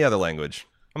 Yeah, like any other language.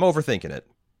 I'm overthinking it.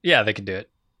 Yeah, they could do it.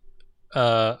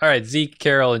 All right, Zeke,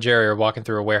 Carol, and Jerry are walking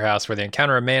through a warehouse where they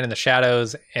encounter a man in the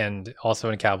shadows and also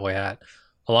in a cowboy hat,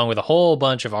 along with a whole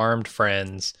bunch of armed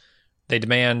friends. They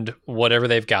demand whatever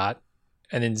they've got,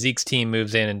 and then Zeke's team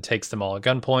moves in and takes them all at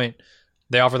gunpoint.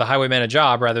 They offer the highwaymen a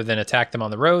job rather than attack them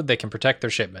on the road. They can protect their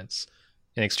shipments.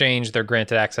 In exchange, they're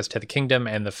granted access to the kingdom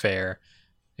and the fair.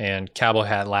 And Cowboy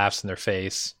Hat laughs in their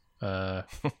face.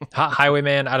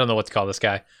 Highwayman, I don't know what to call this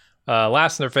guy.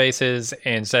 Laughs in their faces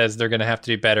and says they're going to have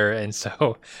to do better. And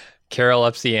so Carol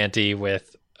ups the ante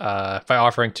with by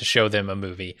offering to show them a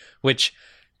movie, which,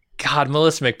 God,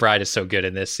 Melissa McBride is so good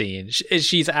in this scene.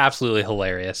 She's absolutely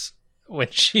hilarious when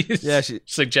she's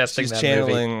suggesting she's that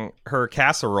channeling movie. Her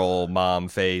casserole mom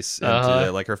face into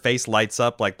it. Like her face lights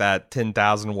up like that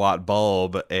 10,000 watt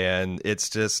bulb, and it's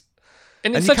just.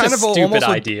 And it's such a stupid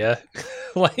idea.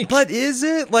 But is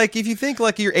it? Like, if you think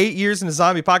like you're 8 years in a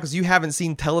zombie apocalypse, you haven't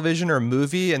seen television or a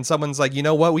movie, and someone's like, you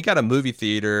know what? We got a movie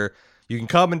theater. You can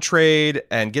come and trade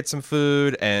and get some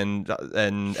food and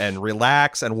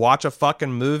relax and watch a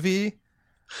fucking movie.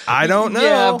 I don't know.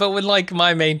 Yeah, but when like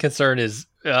my main concern is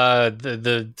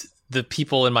the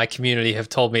people in my community have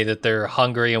told me that they're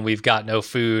hungry and we've got no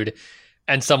food,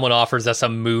 and someone offers us a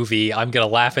movie, I'm gonna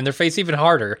laugh in their face even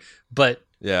harder. But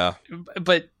yeah,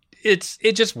 but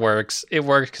it just works. It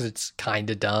works because it's kind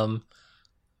of dumb.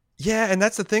 Yeah, and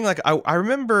that's the thing. Like I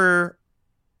remember,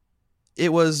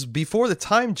 it was before the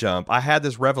time jump. I had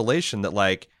this revelation that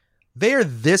like they're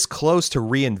this close to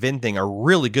reinventing a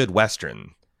really good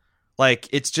Western. Like,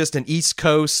 it's just an East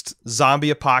Coast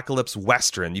zombie apocalypse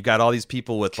Western. You've got all these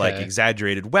people with like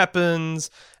exaggerated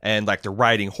weapons, and like they're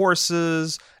riding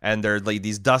horses, and they're like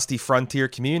these dusty frontier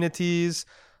communities.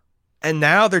 And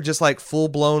now they're just like full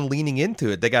blown leaning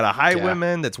into it. They got a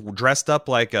highwayman that's dressed up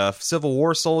like a Civil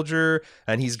War soldier,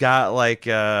 and he's got like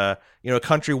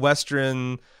country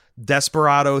western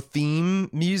desperado theme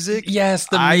music. Yes,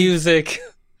 the music.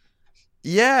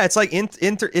 Yeah, it's like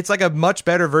it's like a much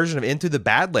better version of Into the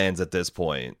Badlands at this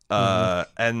point.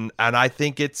 And I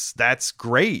think that's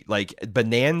great. Like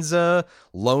Bonanza,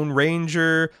 Lone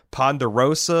Ranger,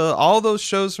 Ponderosa, all those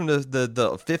shows from the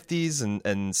 50s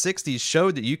and 60s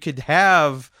showed that you could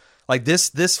have like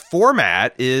this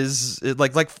format is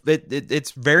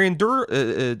it's very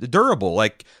durable.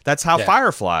 Like that's how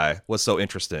Firefly was so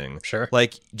interesting. Sure.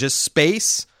 Like just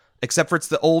space, except for it's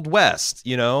the Old West,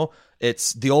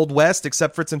 It's the Old West,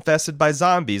 except for it's infested by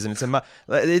zombies, and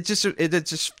it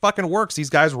just fucking works. These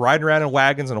guys riding around in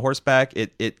wagons on horseback,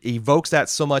 it evokes that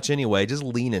so much anyway. Just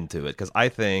lean into it because I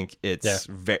think it's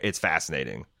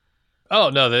fascinating. Oh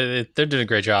no, they're doing a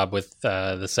great job with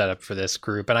the setup for this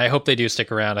group, and I hope they do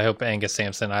stick around. I hope Angus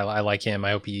Sampson, I like him.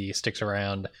 I hope he sticks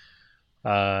around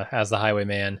as the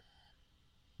Highwayman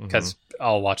because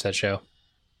I'll watch that show.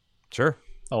 Sure,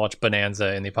 I'll watch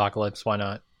Bonanza in the Apocalypse. Why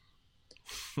not?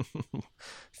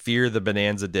 Fear the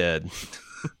Bonanza Dead.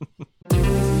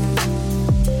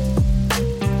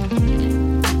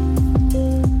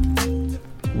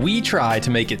 We try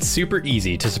to make it super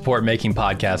easy to support making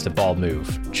podcasts at Bald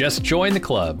Move. Just join the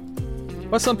club.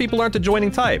 But some people aren't the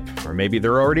joining type, or maybe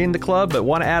they're already in the club but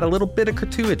want to add a little bit of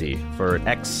gratuity for an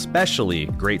especially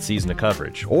great season of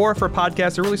coverage, or for a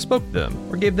podcast that really spoke to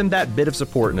them, or gave them that bit of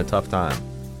support in a tough time.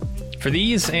 For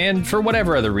these, and for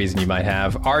whatever other reason you might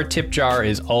have, our tip jar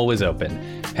is always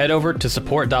open. Head over to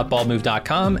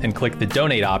support.baldmove.com and click the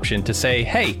donate option to say,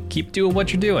 hey, keep doing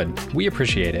what you're doing. We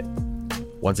appreciate it.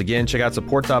 Once again, check out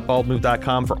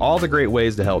support.baldmove.com for all the great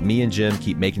ways to help me and Jim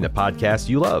keep making the podcast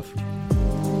you love.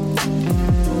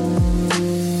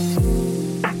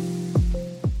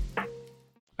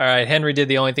 All right, Henry did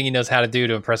the only thing he knows how to do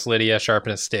to impress Lydia,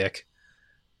 sharpen a stick.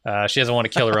 She doesn't want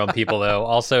to kill her own people, though.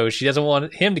 Also, she doesn't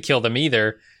want him to kill them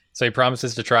either, so he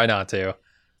promises to try not to.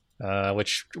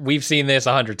 Which we've seen this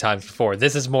 100 times before.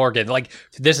 This is Morgan. Like,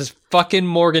 this is fucking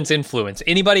Morgan's influence.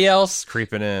 Anybody else?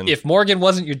 Creeping in. If Morgan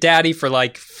wasn't your daddy for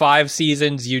like 5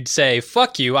 seasons, you'd say,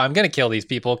 fuck you, I'm going to kill these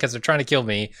people because they're trying to kill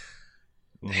me.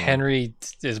 Henry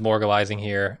is morgalizing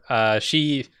here.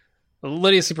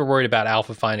 Lydia's super worried about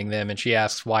Alpha finding them, and she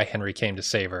asks why Henry came to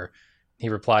save her. He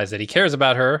replies that he cares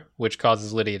about her, which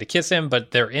causes Lydia to kiss him,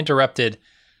 but they're interrupted.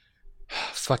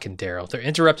 Fucking Daryl. They're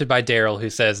interrupted by Daryl,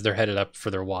 who says they're headed up for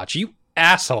their watch. You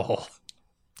asshole.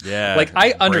 Yeah. Like,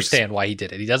 I understand why he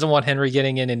did it. He doesn't want Henry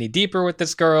getting in any deeper with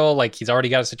this girl. Like, he's already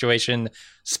got a situation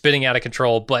spinning out of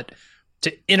control, but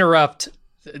to interrupt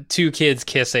 2 kids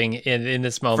kissing in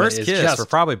this moment First is kiss just... for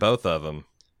probably both of them.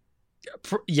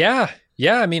 Yeah.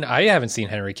 I mean, I haven't seen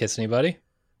Henry kiss anybody.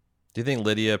 Do you think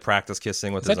Lydia practiced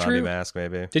kissing with the zombie mask,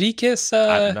 maybe? Did he kiss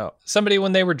somebody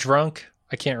when they were drunk?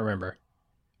 I can't remember.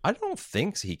 I don't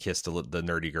think he kissed the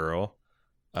nerdy girl.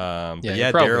 But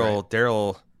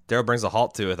Daryl brings a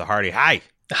halt to it with a hearty hi.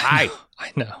 I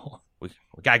know. We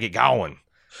gotta get going.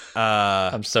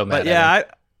 I'm so mad. But yeah,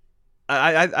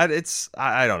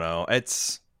 I don't know.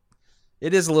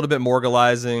 It is a little bit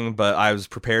morgalizing, but I was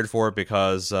prepared for it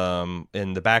because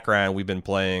in the background we've been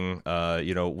playing.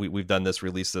 We've done this,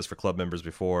 released this for club members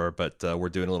before, but we're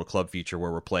doing a little club feature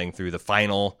where we're playing through the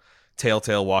final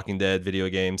Telltale Walking Dead video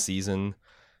game season,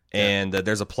 and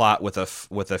there's a plot with a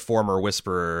former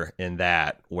Whisperer in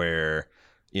that where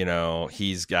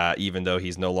he's got, even though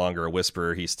he's no longer a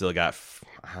Whisperer, he's still got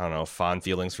fond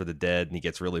feelings for the dead, and he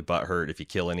gets really butthurt if you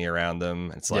kill any around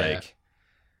them. It's like.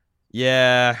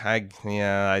 That's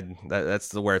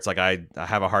where it's like I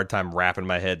have a hard time wrapping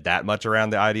my head that much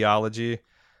around the ideology.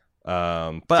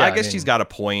 I guess she's got a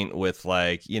point with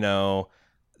she's not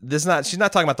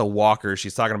talking about the walkers,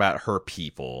 she's talking about her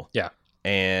people. Yeah.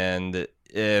 And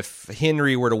if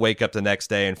Henry were to wake up the next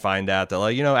day and find out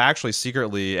that actually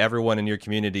secretly everyone in your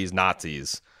community is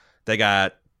Nazis. They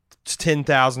got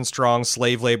 10,000 strong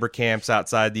slave labor camps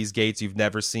outside these gates you've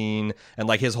never seen,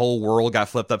 and his whole world got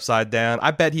flipped upside down. I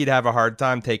bet he'd have a hard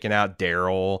time taking out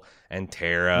Daryl and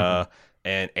Tara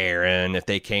and Aaron if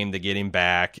they came to get him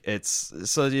back.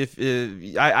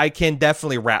 I can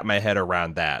definitely wrap my head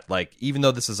around that. Even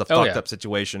though this is a fucked up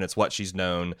situation, it's what she's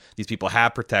known. These people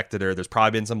have protected her. There's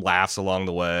probably been some laughs along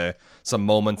the way, some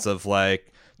moments of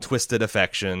twisted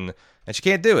affection, and she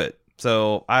can't do it.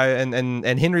 So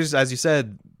and Henry's, as you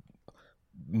said,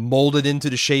 molded into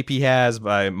the shape he has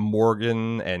by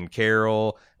Morgan and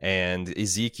Carol and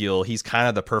Ezekiel. He's kind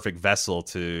of the perfect vessel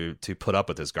to put up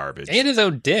with this garbage and his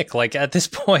own dick. At this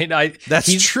point,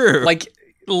 he's true.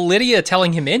 Lydia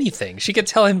telling him anything, she could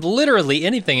tell him literally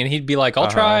anything, and he'd be like, I'll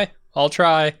try.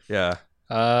 Yeah.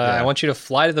 I want you to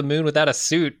fly to the moon without a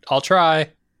suit. I'll try.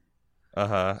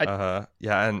 Yeah,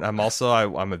 and I'm also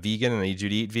I'm a vegan, and I need you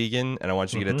to eat vegan, and I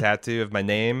want you to get a tattoo of my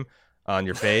name on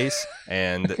your face.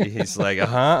 And he's like,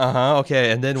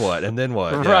 okay, and then what? And then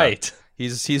what? Yeah. Right.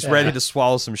 He's ready to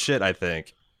swallow some shit, I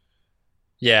think.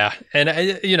 Yeah, and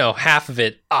half of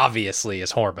it obviously is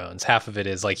hormones. Half of it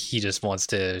is like he just wants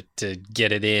to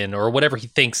get it in, or whatever he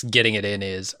thinks getting it in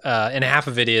is, and half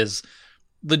of it is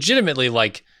legitimately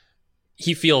like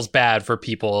he feels bad for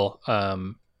people.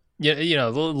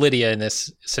 Lydia in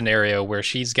this scenario where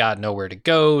she's got nowhere to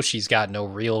go, she's got no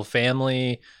real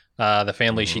family. The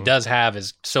family she does have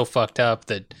is so fucked up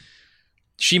that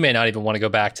she may not even want to go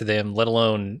back to them, let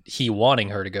alone he wanting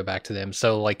her to go back to them.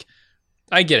 So like,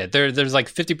 I get it. There's like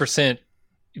 50%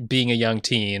 being a young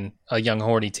teen, a young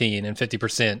horny teen, and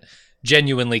 50%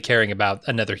 genuinely caring about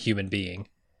another human being.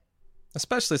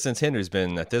 Especially since Henry's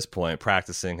been, at this point,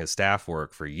 practicing his staff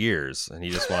work for years, and he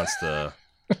just wants to...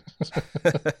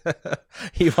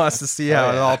 he wants to see how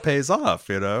it all pays off,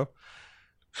 Like,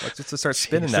 just to start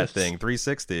spinning that thing,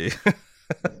 360.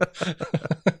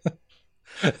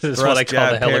 This is what I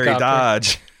call the helicopter. Parry,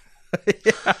 dodge.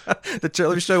 Let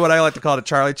me show you what I like to call the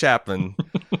Charlie Chaplin.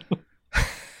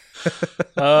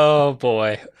 Oh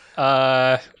boy.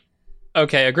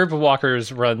 Okay, a group of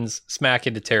walkers runs smack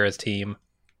into Tara's team.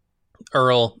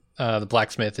 Earl, the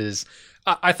blacksmith, is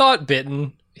I thought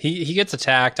bitten. He gets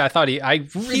attacked. I thought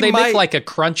they make like a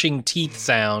crunching teeth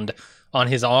sound on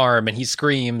his arm, and he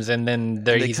screams, and then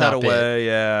he's cut not away. bit.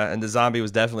 Yeah, and the zombie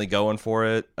was definitely going for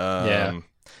it.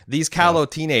 These callow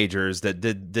teenagers that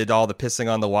did all the pissing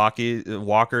on the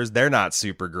walkers, they're not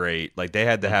super great. Like, they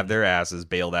had to have their asses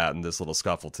bailed out in this little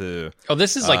scuffle too. Oh,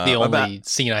 this is like the only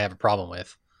scene I have a problem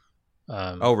with.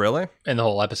 Oh, really? In the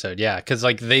whole episode, yeah, because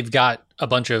like they've got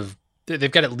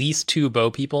at least 2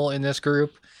 bow people in this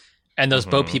group, and those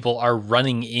bow people are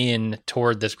running in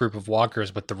toward this group of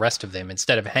walkers with the rest of them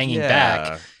instead of hanging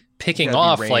back, picking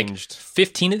off like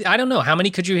 15. I don't know, how many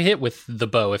could you hit with the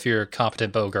bow if you're a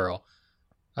competent bow girl?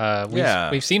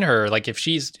 We've seen her, like, if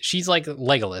she's like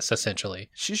Legolas essentially.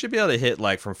 She should be able to hit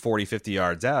like from 40-50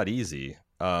 yards out easy.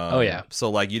 So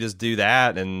like you just do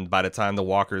that, and by the time the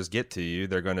walkers get to you,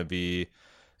 they're going to be,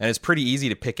 and it's pretty easy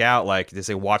to pick out, like they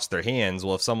say, watch their hands.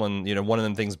 Well, if someone, one of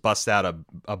them things busts out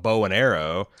a bow and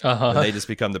arrow, then they just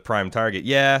become the prime target.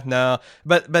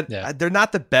 But they're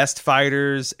not the best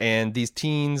fighters, and these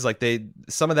teens, like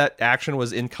some of that action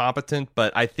was incompetent,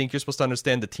 but I think you're supposed to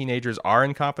understand the teenagers are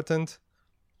incompetent.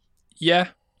 Yeah,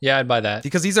 I'd buy that.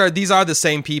 Because these are the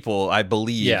same people, I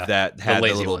believe, that had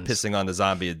the little ones. pissing on the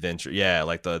zombie adventure. Yeah,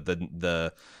 like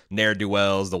the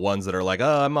ne'er-do-wells, the ones that are like,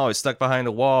 oh, I'm always stuck behind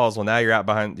the walls. Well, now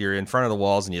you're in front of the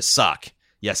walls and you suck.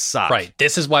 You suck. Right.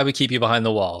 This is why we keep you behind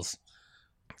the walls.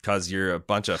 Because you're a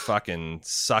bunch of fucking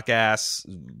suck-ass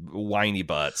whiny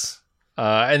butts.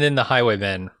 And then the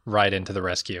highwaymen ride into the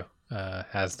rescue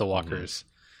as the walkers,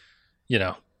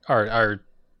 are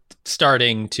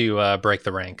starting to break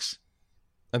the ranks.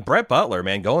 And Brett Butler,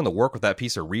 man, going to work with that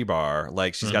piece of rebar.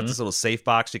 Like, she's got this little safe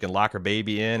box she can lock her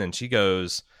baby in, and she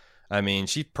goes,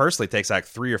 she personally takes like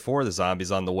 3 or 4 of the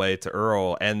zombies on the way to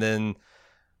Earl. And then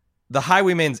the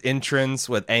highwayman's entrance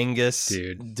with Angus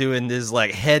doing this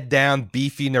like head down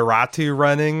beefy Naruto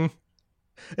running.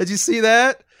 Did you see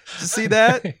that?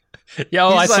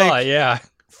 I saw it, yeah.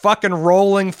 Fucking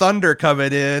rolling thunder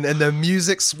coming in, and the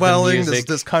music swelling.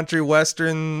 This country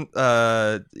western,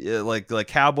 like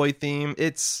cowboy theme.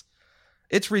 It's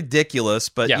ridiculous,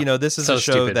 but this is so a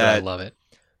show stupid, that I love it.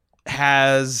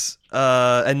 Has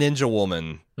a ninja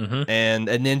woman and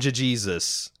a ninja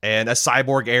Jesus and a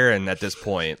cyborg Aaron at this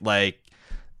point. Like,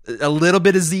 a little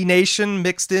bit of Z Nation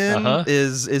mixed in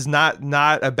is not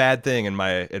a bad thing in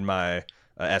my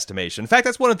estimation. In fact,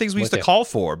 that's one of the things we used to call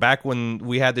for back when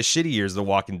we had the shitty years of The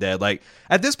Walking Dead. Like,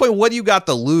 at this point, what do you got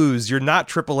to lose? You're not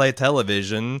AAA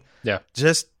television. Yeah,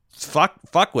 just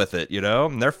fuck with it,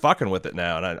 and they're fucking with it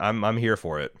now, and I'm here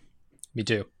for it. Me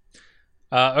too.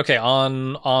 Okay,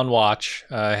 on watch,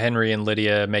 Henry and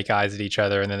Lydia make eyes at each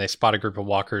other, and then they spot a group of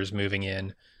walkers moving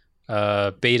in.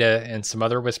 Beta and some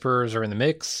other whisperers are in the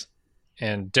mix,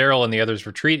 and Daryl and the others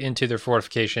retreat into their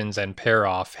fortifications and pair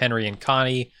off. Henry and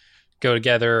Connie go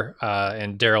together,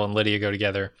 and Daryl and Lydia go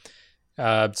together.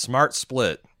 Smart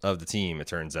split of the team, it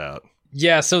turns out.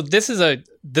 Yeah, so this is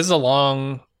a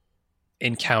long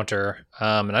encounter,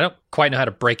 and I don't quite know how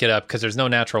to break it up because there's no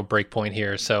natural break point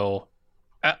here. So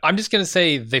I'm just gonna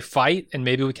say they fight, and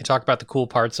maybe we can talk about the cool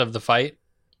parts of the fight.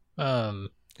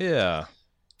 Yeah,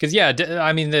 because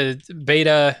the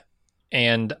Beta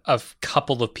and a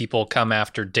couple of people come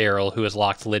after Daryl, who has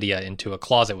locked Lydia into a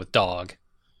closet with Dog.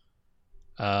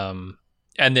 And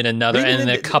then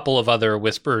a couple of other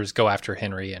whisperers go after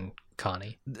Henry and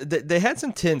Connie. They had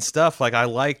some tense stuff. Like I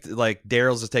liked like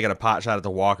Daryl's just taking a pot shot at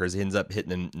the walkers. He ends up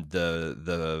hitting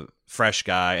the fresh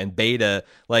guy, and Beta,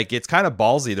 like it's kind of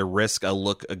ballsy to risk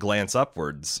a glance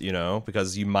upwards, you know,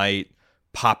 because you might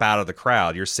pop out of the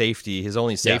crowd. Your safety, his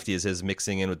only safety is his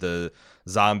mixing in with the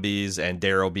zombies, and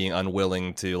Daryl being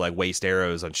unwilling to like waste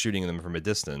arrows on shooting them from a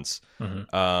distance.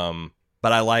 Mm-hmm.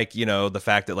 But I like, you know, the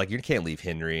fact that like you can't leave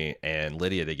Henry and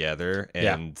Lydia together,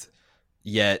 and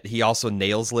yet he also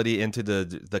nails Lydia into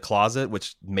the closet,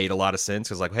 which made a lot of sense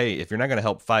because like, hey, if you're not going to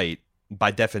help fight,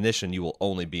 by definition, you will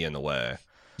only be in the way.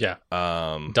 Yeah.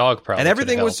 Dog probably and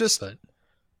everything helped, was just. But...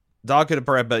 Dog could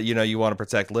have, but you know, you want to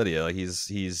protect Lydia. Like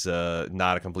he's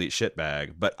not a complete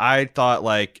shitbag. But I thought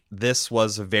like this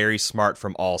was very smart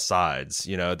from all sides.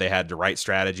 You know, they had the right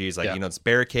strategies. Like you know, it's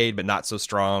barricade, but not so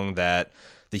strong that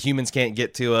the humans can't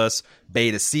get to us.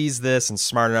 Beta sees this and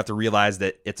smart enough to realize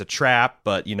that it's a trap.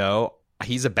 But you know,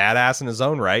 he's a badass in his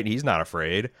own right. He's not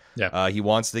afraid. Yeah, he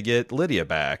wants to get Lydia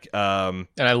back. And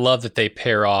I love that they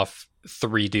pair off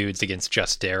 3 dudes against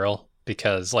just Daryl.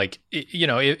 Because, like, you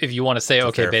know, if you want to say,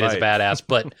 okay, Beta's a badass,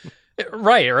 but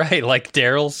right, like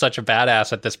Daryl's such a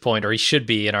badass at this point, or he should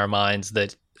be in our minds,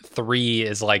 that 3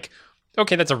 is like,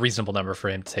 okay, that's a reasonable number for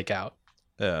him to take out.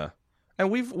 Yeah, and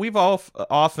we've all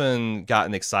often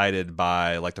gotten excited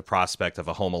by like the prospect of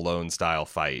a Home Alone style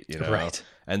fight, you know, right?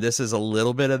 And this is a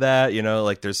little bit of that, you know,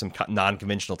 like there's some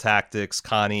non-conventional tactics.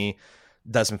 Connie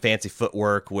does some fancy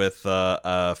footwork with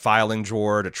a filing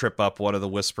drawer to trip up one of the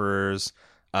Whisperers.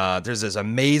 There's this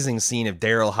amazing scene of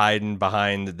Daryl hiding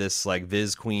behind this like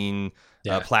Viz Queen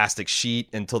plastic sheet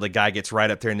until the guy gets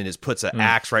right up there and then just puts an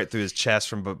axe right through his chest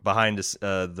from behind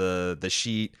the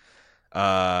sheet.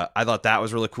 I thought that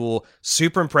was really cool.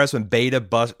 Super impressed when Beta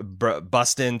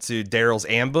bust into Daryl's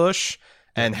ambush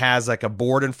and has like a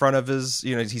board in front of his,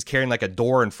 you know, he's carrying like a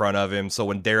door in front of him. So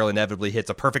when Daryl inevitably hits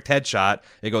a perfect headshot,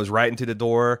 it goes right into the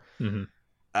door. Mm-hmm.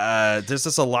 There's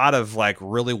just a lot of like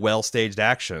really well staged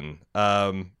action.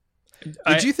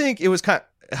 Did you think it was kind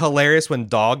of hilarious when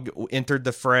Dog entered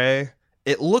the fray?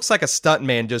 It looks like a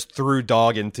stuntman just threw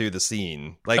Dog into the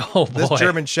scene. Like this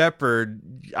German Shepherd,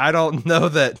 I don't know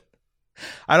that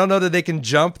they can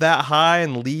jump that high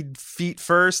and lead feet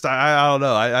first. I don't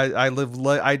know.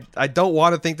 I don't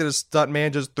want to think that a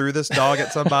stuntman just threw this dog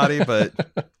at somebody, but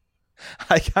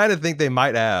I kind of think they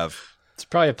might have. It's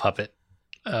probably a puppet.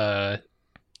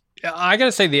 I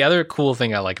gotta say, the other cool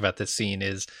thing I like about this scene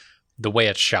is the way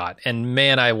it's shot. And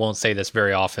man, I won't say this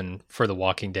very often for The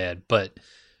Walking Dead, but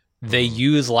they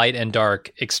use light and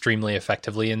dark extremely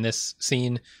effectively in this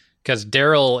scene. Because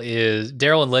Daryl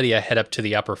and Lydia head up to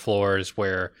the upper floors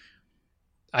where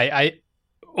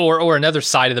or another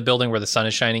side of the building where the sun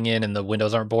is shining in and the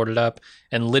windows aren't boarded up.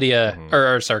 And Lydia,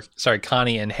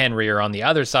 Connie and Henry are on the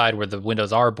other side where the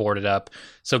windows are boarded up.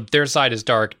 So their side is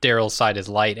dark, Daryl's side is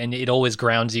light, and it always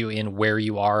grounds you in where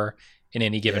you are in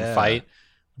any given fight.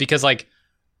 Because like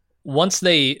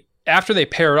after they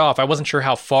paired off, I wasn't sure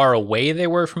how far away they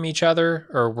were from each other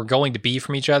or were going to be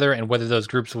from each other, and whether those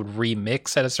groups would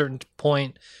remix at a certain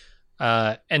point.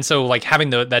 And so like having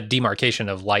that demarcation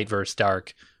of light versus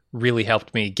dark really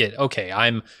helped me get, okay,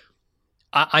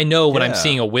 I know when I'm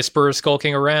seeing a Whisperer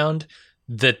skulking around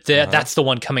that's the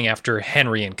one coming after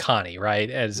Henry and Connie, right?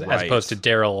 As opposed to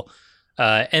Daryl.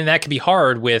 And that can be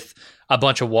hard with a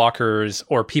bunch of walkers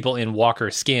or people in walker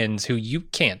skins who you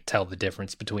can't tell the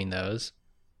difference between those.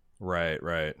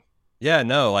 Right. Yeah,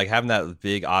 no, like having that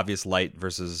big obvious light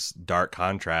versus dark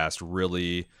contrast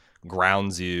really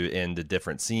grounds you in the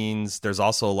different scenes. There's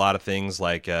also a lot of things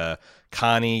like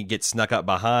Connie gets snuck up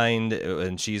behind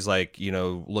and she's like, you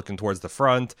know, looking towards the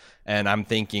front. And I'm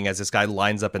thinking as this guy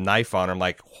lines up a knife on her, I'm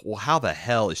like, well, how the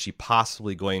hell is she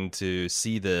possibly going to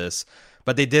see this?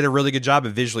 But they did a really good job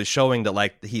of visually showing that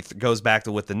like he goes back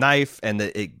with the knife and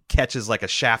that it catches like a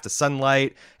shaft of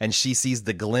sunlight and she sees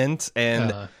the glint.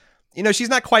 And you know, she's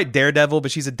not quite Daredevil,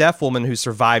 but she's a deaf woman who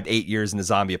survived 8 years in the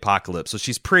zombie apocalypse. So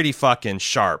she's pretty fucking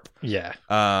sharp. Yeah.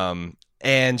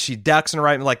 And she ducks and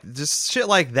right, like just shit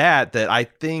like that I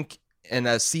think in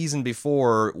a season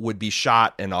before would be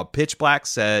shot in a pitch black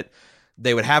set.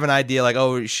 They would have an idea like,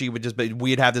 oh, she would just, but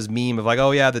we'd have this meme of like,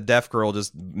 oh yeah, the deaf girl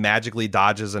just magically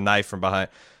dodges a knife from behind.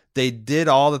 They did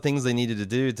all the things they needed to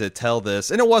do to tell this.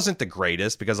 And it wasn't the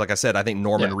greatest because, like I said, I think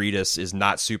Norman Reedus is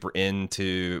not super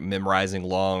into memorizing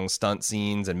long stunt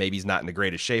scenes, and maybe he's not in the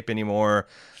greatest shape anymore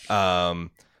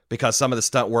because some of the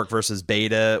stunt work versus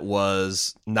Beta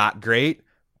was not great.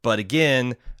 But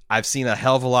again, I've seen a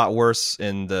hell of a lot worse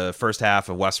in the first half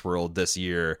of Westworld this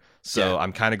year. So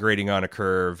I'm kind of grading on a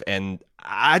curve. And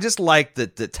I just like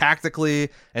that tactically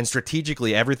and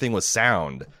strategically everything was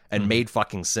sound and made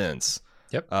fucking sense.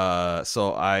 Yep.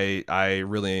 So I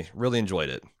really enjoyed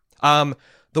it.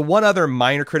 The one other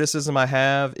minor criticism I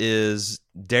have is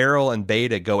Daryl and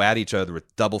Beta go at each other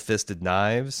with double-fisted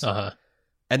knives. Uh-huh.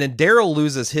 And then Daryl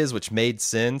loses his, which made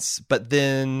sense, but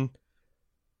then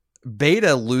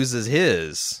Beta loses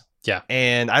his. Yeah.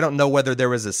 And I don't know whether there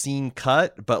was a scene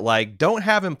cut, but like, don't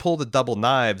have him pull the double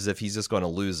knives if he's just going to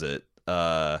lose it.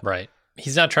 Right.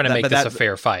 He's not trying to make this a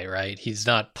fair fight, right? He's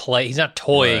not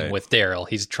toying with Daryl.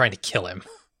 He's trying to kill him.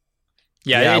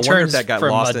 Yeah, it turns that got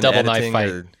from lost a double knife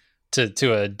fight to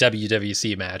a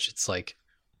WWC match. It's like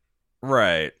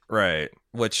right.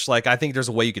 Which, like, I think there's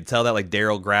a way you could tell that. Like,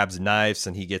 Daryl grabs knives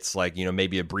and he gets, like, you know,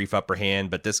 maybe a brief upper hand.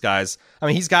 But this guy's, I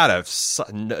mean, he's got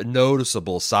a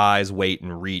noticeable size, weight,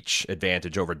 and reach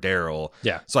advantage over Daryl.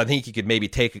 Yeah. So I think he could maybe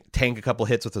tank a couple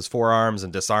hits with his forearms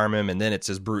and disarm him. And then it's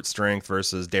his brute strength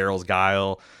versus Daryl's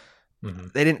guile. Mm-hmm.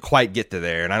 They didn't quite get to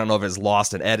there. And I don't know if it's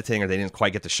lost in editing or they didn't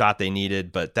quite get the shot they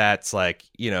needed. But that's like,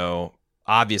 you know,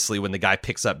 obviously when the guy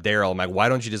picks up Daryl, I'm like, why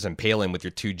don't you just impale him with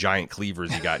your two giant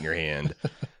cleavers you got in your hand?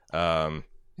 What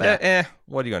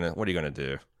are you gonna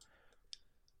do?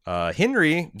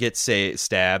 Henry gets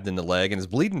stabbed in the leg and is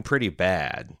bleeding pretty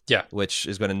bad. Yeah, which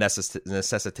is going to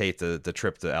necessitate the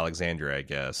trip to Alexandria, I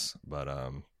guess. But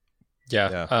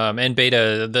yeah. And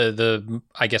Beta, the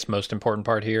I guess most important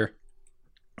part here,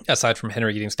 aside from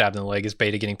Henry getting stabbed in the leg, is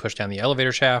Beta getting pushed down the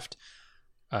elevator shaft,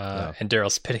 and Daryl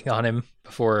spitting on him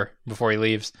before he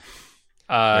leaves.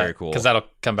 Very cool, because that'll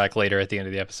come back later at the end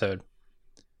of the episode.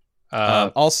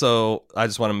 Also, I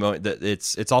just want to note that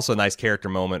it's also a nice character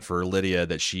moment for Lydia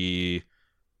that she,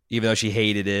 even though she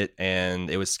hated it and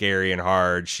it was scary and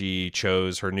hard, she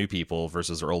chose her new people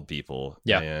versus her old people.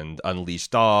 Yeah. And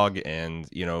unleashed dog and,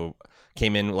 you know,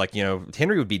 came in like, you know,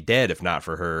 Henry would be dead if not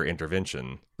for her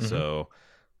intervention. Mm-hmm. So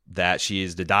that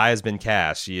the die has been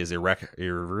cast. She is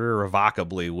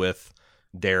irrevocably with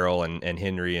Daryl and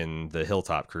Henry and the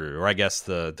Hilltop crew, or I guess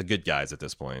the good guys at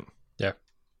this point. Yeah.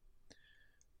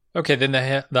 Okay, then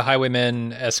the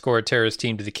Highwaymen escort Tara's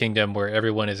team to the kingdom where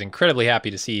everyone is incredibly happy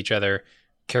to see each other.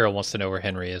 Carol wants to know where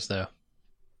Henry is, though.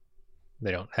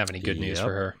 They don't have any good news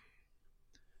for her.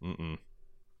 Mm-mm.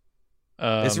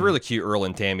 It's really cute, Earl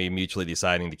and Tammy mutually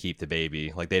deciding to keep the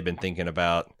baby. Like, they'd been thinking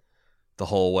about the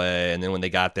whole way, and then when they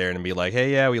got there and be like,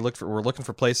 hey, yeah, we're looking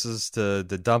for places to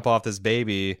dump off this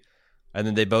baby, and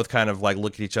then they both kind of like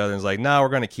look at each other and is like, no, we're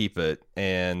going to keep it.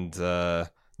 And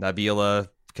Nabila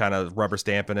kind of rubber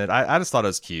stamping it. I just thought it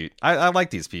was cute. I like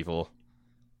these people.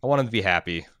 I want them to be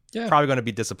happy. Yeah. Probably going to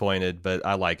be disappointed, but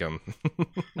I like them.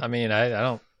 I mean, I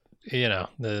don't, you know,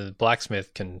 the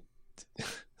blacksmith can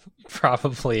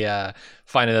probably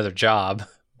find another job,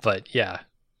 but yeah,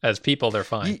 as people, they're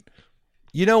fine.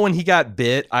 You know, when he got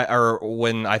bit,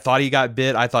 when I thought he got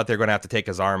bit, I thought they were going to have to take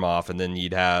his arm off, and then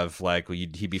you'd have, like,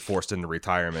 he'd be forced into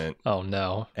retirement. Oh,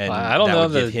 no. And I don't know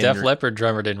if the Def Leppard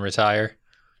drummer didn't retire.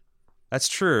 That's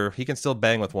true. He can still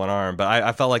bang with one arm, but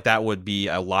I felt like that would be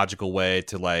a logical way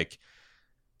to, like,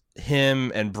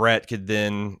 him and Brett could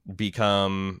then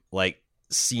become, like,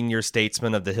 senior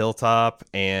statesman of the Hilltop,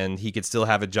 and he could still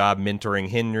have a job mentoring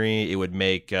Henry. It would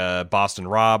make Boston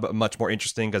Rob much more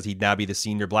interesting because he'd now be the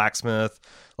senior blacksmith.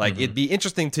 Like, it'd be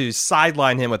interesting to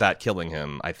sideline him without killing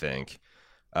him, I think.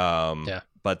 Yeah.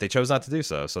 But they chose not to do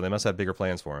so they must have bigger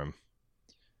plans for him.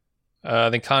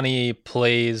 Then Connie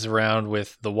plays around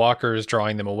with the walkers,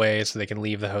 drawing them away so they can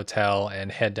leave the hotel and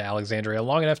head to Alexandria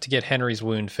long enough to get Henry's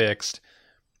wound fixed.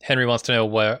 Henry wants to know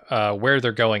where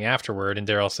they're going afterward, and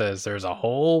Daryl says there's a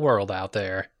whole world out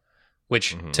there,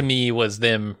 which to me was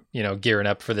them, you know, gearing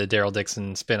up for the Daryl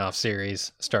Dixon spinoff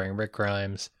series starring Rick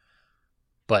Grimes.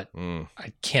 But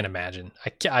I can't imagine.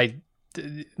 I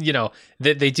you know,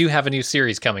 they do have a new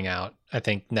series coming out, I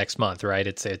think, next month, right?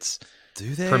 It's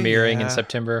premiering in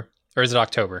September. Or is it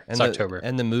October? It's October.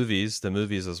 And the movies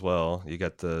as well. You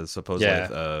got the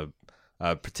supposedly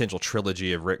potential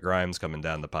trilogy of Rick Grimes coming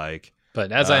down the pike.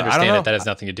 But as I understand it, that has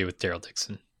nothing to do with Daryl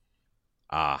Dixon.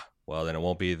 Well, then it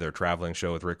won't be their traveling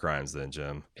show with Rick Grimes then,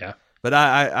 Jim. Yeah. But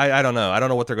I don't know. I don't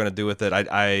know what they're going to do with it.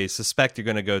 I suspect you're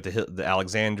going to go to the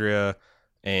Alexandria,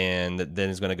 and then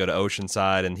he's going to go to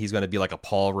Oceanside, and he's going to be like a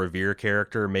Paul Revere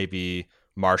character, maybe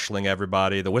marshaling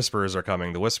everybody. The Whisperers are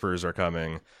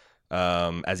coming.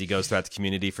 As he goes throughout the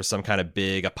community for some kind of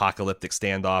big apocalyptic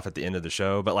standoff at the end of the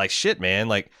show. But like, shit, man,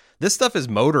 like this stuff is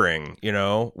motoring, you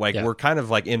know, like we're kind of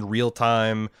like in real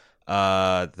time.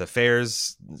 The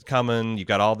fair's coming. You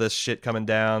got all this shit coming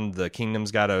down. The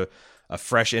kingdom's got a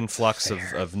fresh influx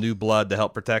of new blood to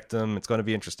help protect them. It's going to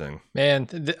be interesting. Man,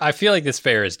 I feel like this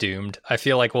fair is doomed. I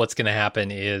feel like what's going to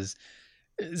happen is,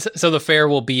 so the fair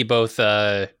will be both,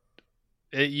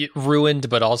 ruined,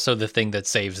 but also the thing that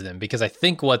saves them. Because I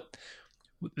think what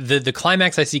the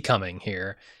climax I see coming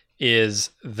here is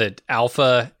that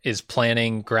Alpha is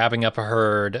planning grabbing up a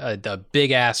herd, a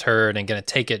big ass herd, and going to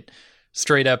take it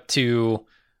straight up to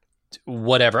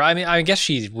whatever. I mean, I guess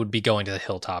she would be going to the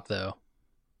hilltop though,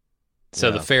 so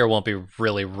the fair won't be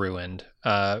really ruined.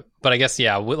 But I guess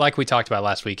like we talked about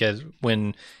last week,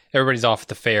 when everybody's off at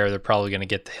the fair, they're probably going to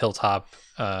get the hilltop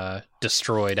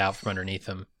destroyed out from underneath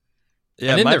them.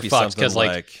 Yeah, and it then might they're be fucked something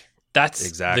because that's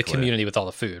exactly the community with all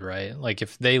the food, right? Like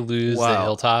if they lose the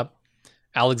hilltop,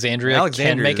 Alexandria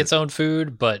can make its own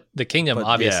food, but the kingdom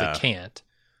obviously can't.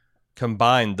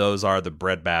 Combined, those are the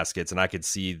bread baskets, and I could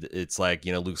see it's like,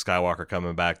 Luke Skywalker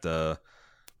coming back to,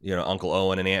 Uncle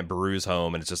Owen and Aunt Beru's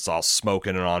home, and it's just all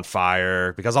smoking and on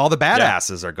fire because all the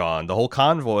badasses are gone. The whole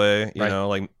convoy, you know,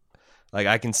 like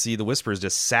I can see the Whispers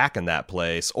just sacking that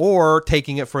place or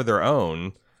taking it for their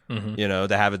own, to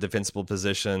have a defensible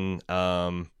position.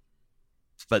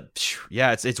 But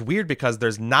yeah, it's weird because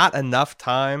there's not enough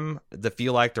time to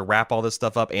feel like to wrap all this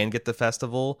stuff up and get the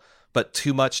festival, but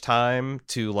too much time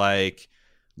to like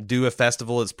do a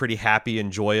festival that's pretty happy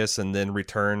and joyous and then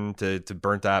return to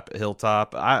burnt up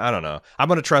hilltop. I don't know. I'm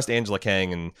going to trust Angela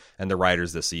Kang and the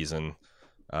writers this season.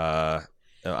 I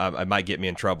might get me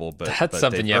in trouble, but that's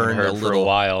something you haven't heard for a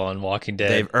while on Walking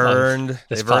Dead. They've earned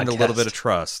a little bit of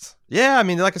trust. Yeah, I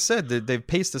mean, like I said, they've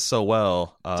paced this so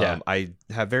well. I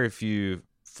have very few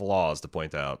flaws to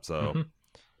point out. So,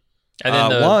 and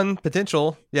then one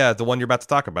potential, the one you're about to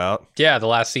talk about. Yeah, the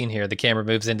last scene here, the camera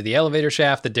moves into the elevator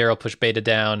shaft. The Daryl pushed Beta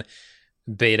down.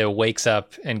 Beta wakes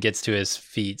up and gets to his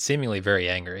feet, seemingly very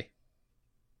angry.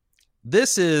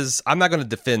 I'm not going to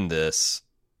defend this.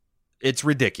 It's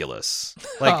ridiculous.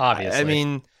 Like, obviously. I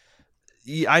mean,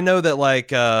 I know that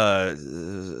like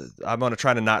I'm going to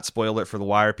try to not spoil it for the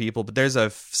Wire people, but there's a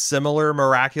similar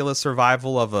miraculous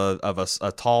survival of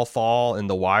a tall fall in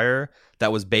the Wire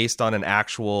that was based on an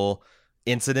actual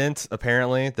incident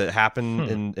apparently that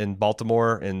happened in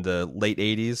Baltimore in the late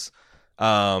 80s.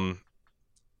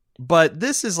 But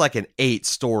this is like an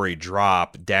 8-story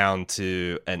drop down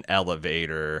to an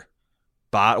elevator.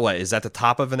 What is that? The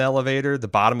top of an elevator, the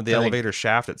bottom of the elevator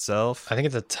shaft itself? I think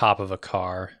it's the top of a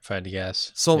car, if I had to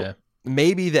guess. So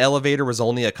maybe the elevator was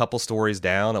only a couple stories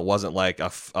down. It wasn't like a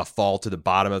fall to the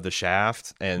bottom of the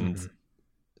shaft.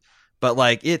 But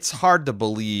like, it's hard to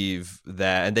believe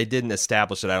that, and they didn't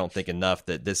establish it, I don't think, enough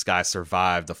that this guy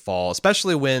survived the fall,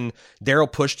 especially when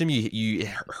Daryl pushed him. You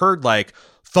heard like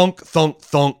thunk, thunk,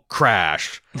 thunk,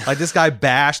 crash. Like this guy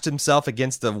bashed himself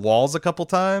against the walls a couple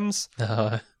times.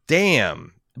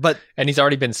 Damn. And he's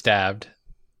already been stabbed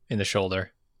in the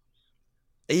shoulder.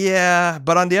 Yeah,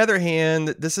 but on the other hand,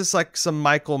 this is like some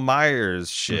Michael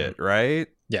Myers shit, right?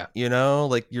 Yeah.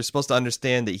 Like you're supposed to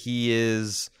understand that he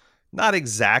is not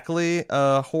exactly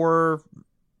a horror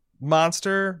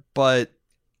monster, but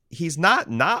he's not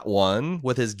one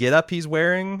with his getup he's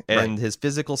wearing and his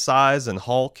physical size and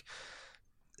Hulk.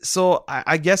 So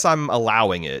I guess I'm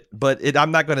allowing it, but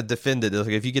I'm not going to defend it. Like,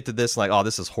 if you get to this, like, oh,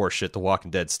 this is horseshit, The Walking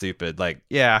Dead stupid. Like,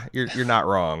 yeah, you're not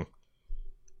wrong.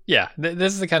 Yeah,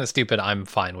 this is the kind of stupid I'm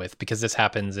fine with because this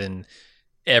happens in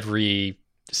every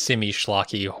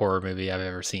semi-schlocky horror movie I've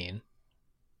ever seen.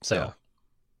 So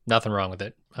nothing wrong with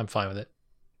it. I'm fine with it.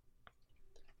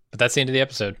 But that's the end of the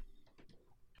episode.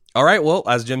 All right. Well,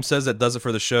 as Jim says, that does it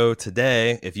for the show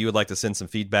today. If you would like to send some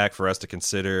feedback for us to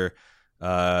consider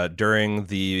during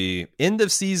the end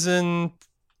of season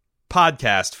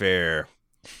podcast fair,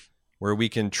 where we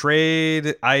can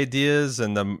trade ideas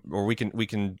or we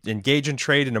can engage in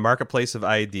trade in a marketplace of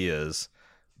ideas.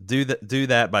 Do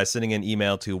that by sending an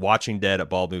email to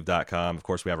watchingdead@baldmove.com. Of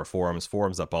course, we have our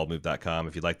forums.baldmove.com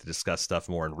if you'd like to discuss stuff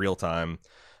more in real time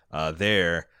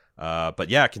there. But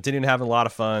yeah, continuing having a lot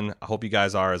of fun. I hope you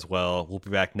guys are as well. We'll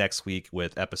be back next week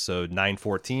with episode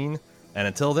 914. And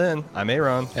until then, I'm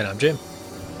Aaron. And I'm Jim.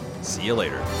 See you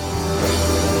later.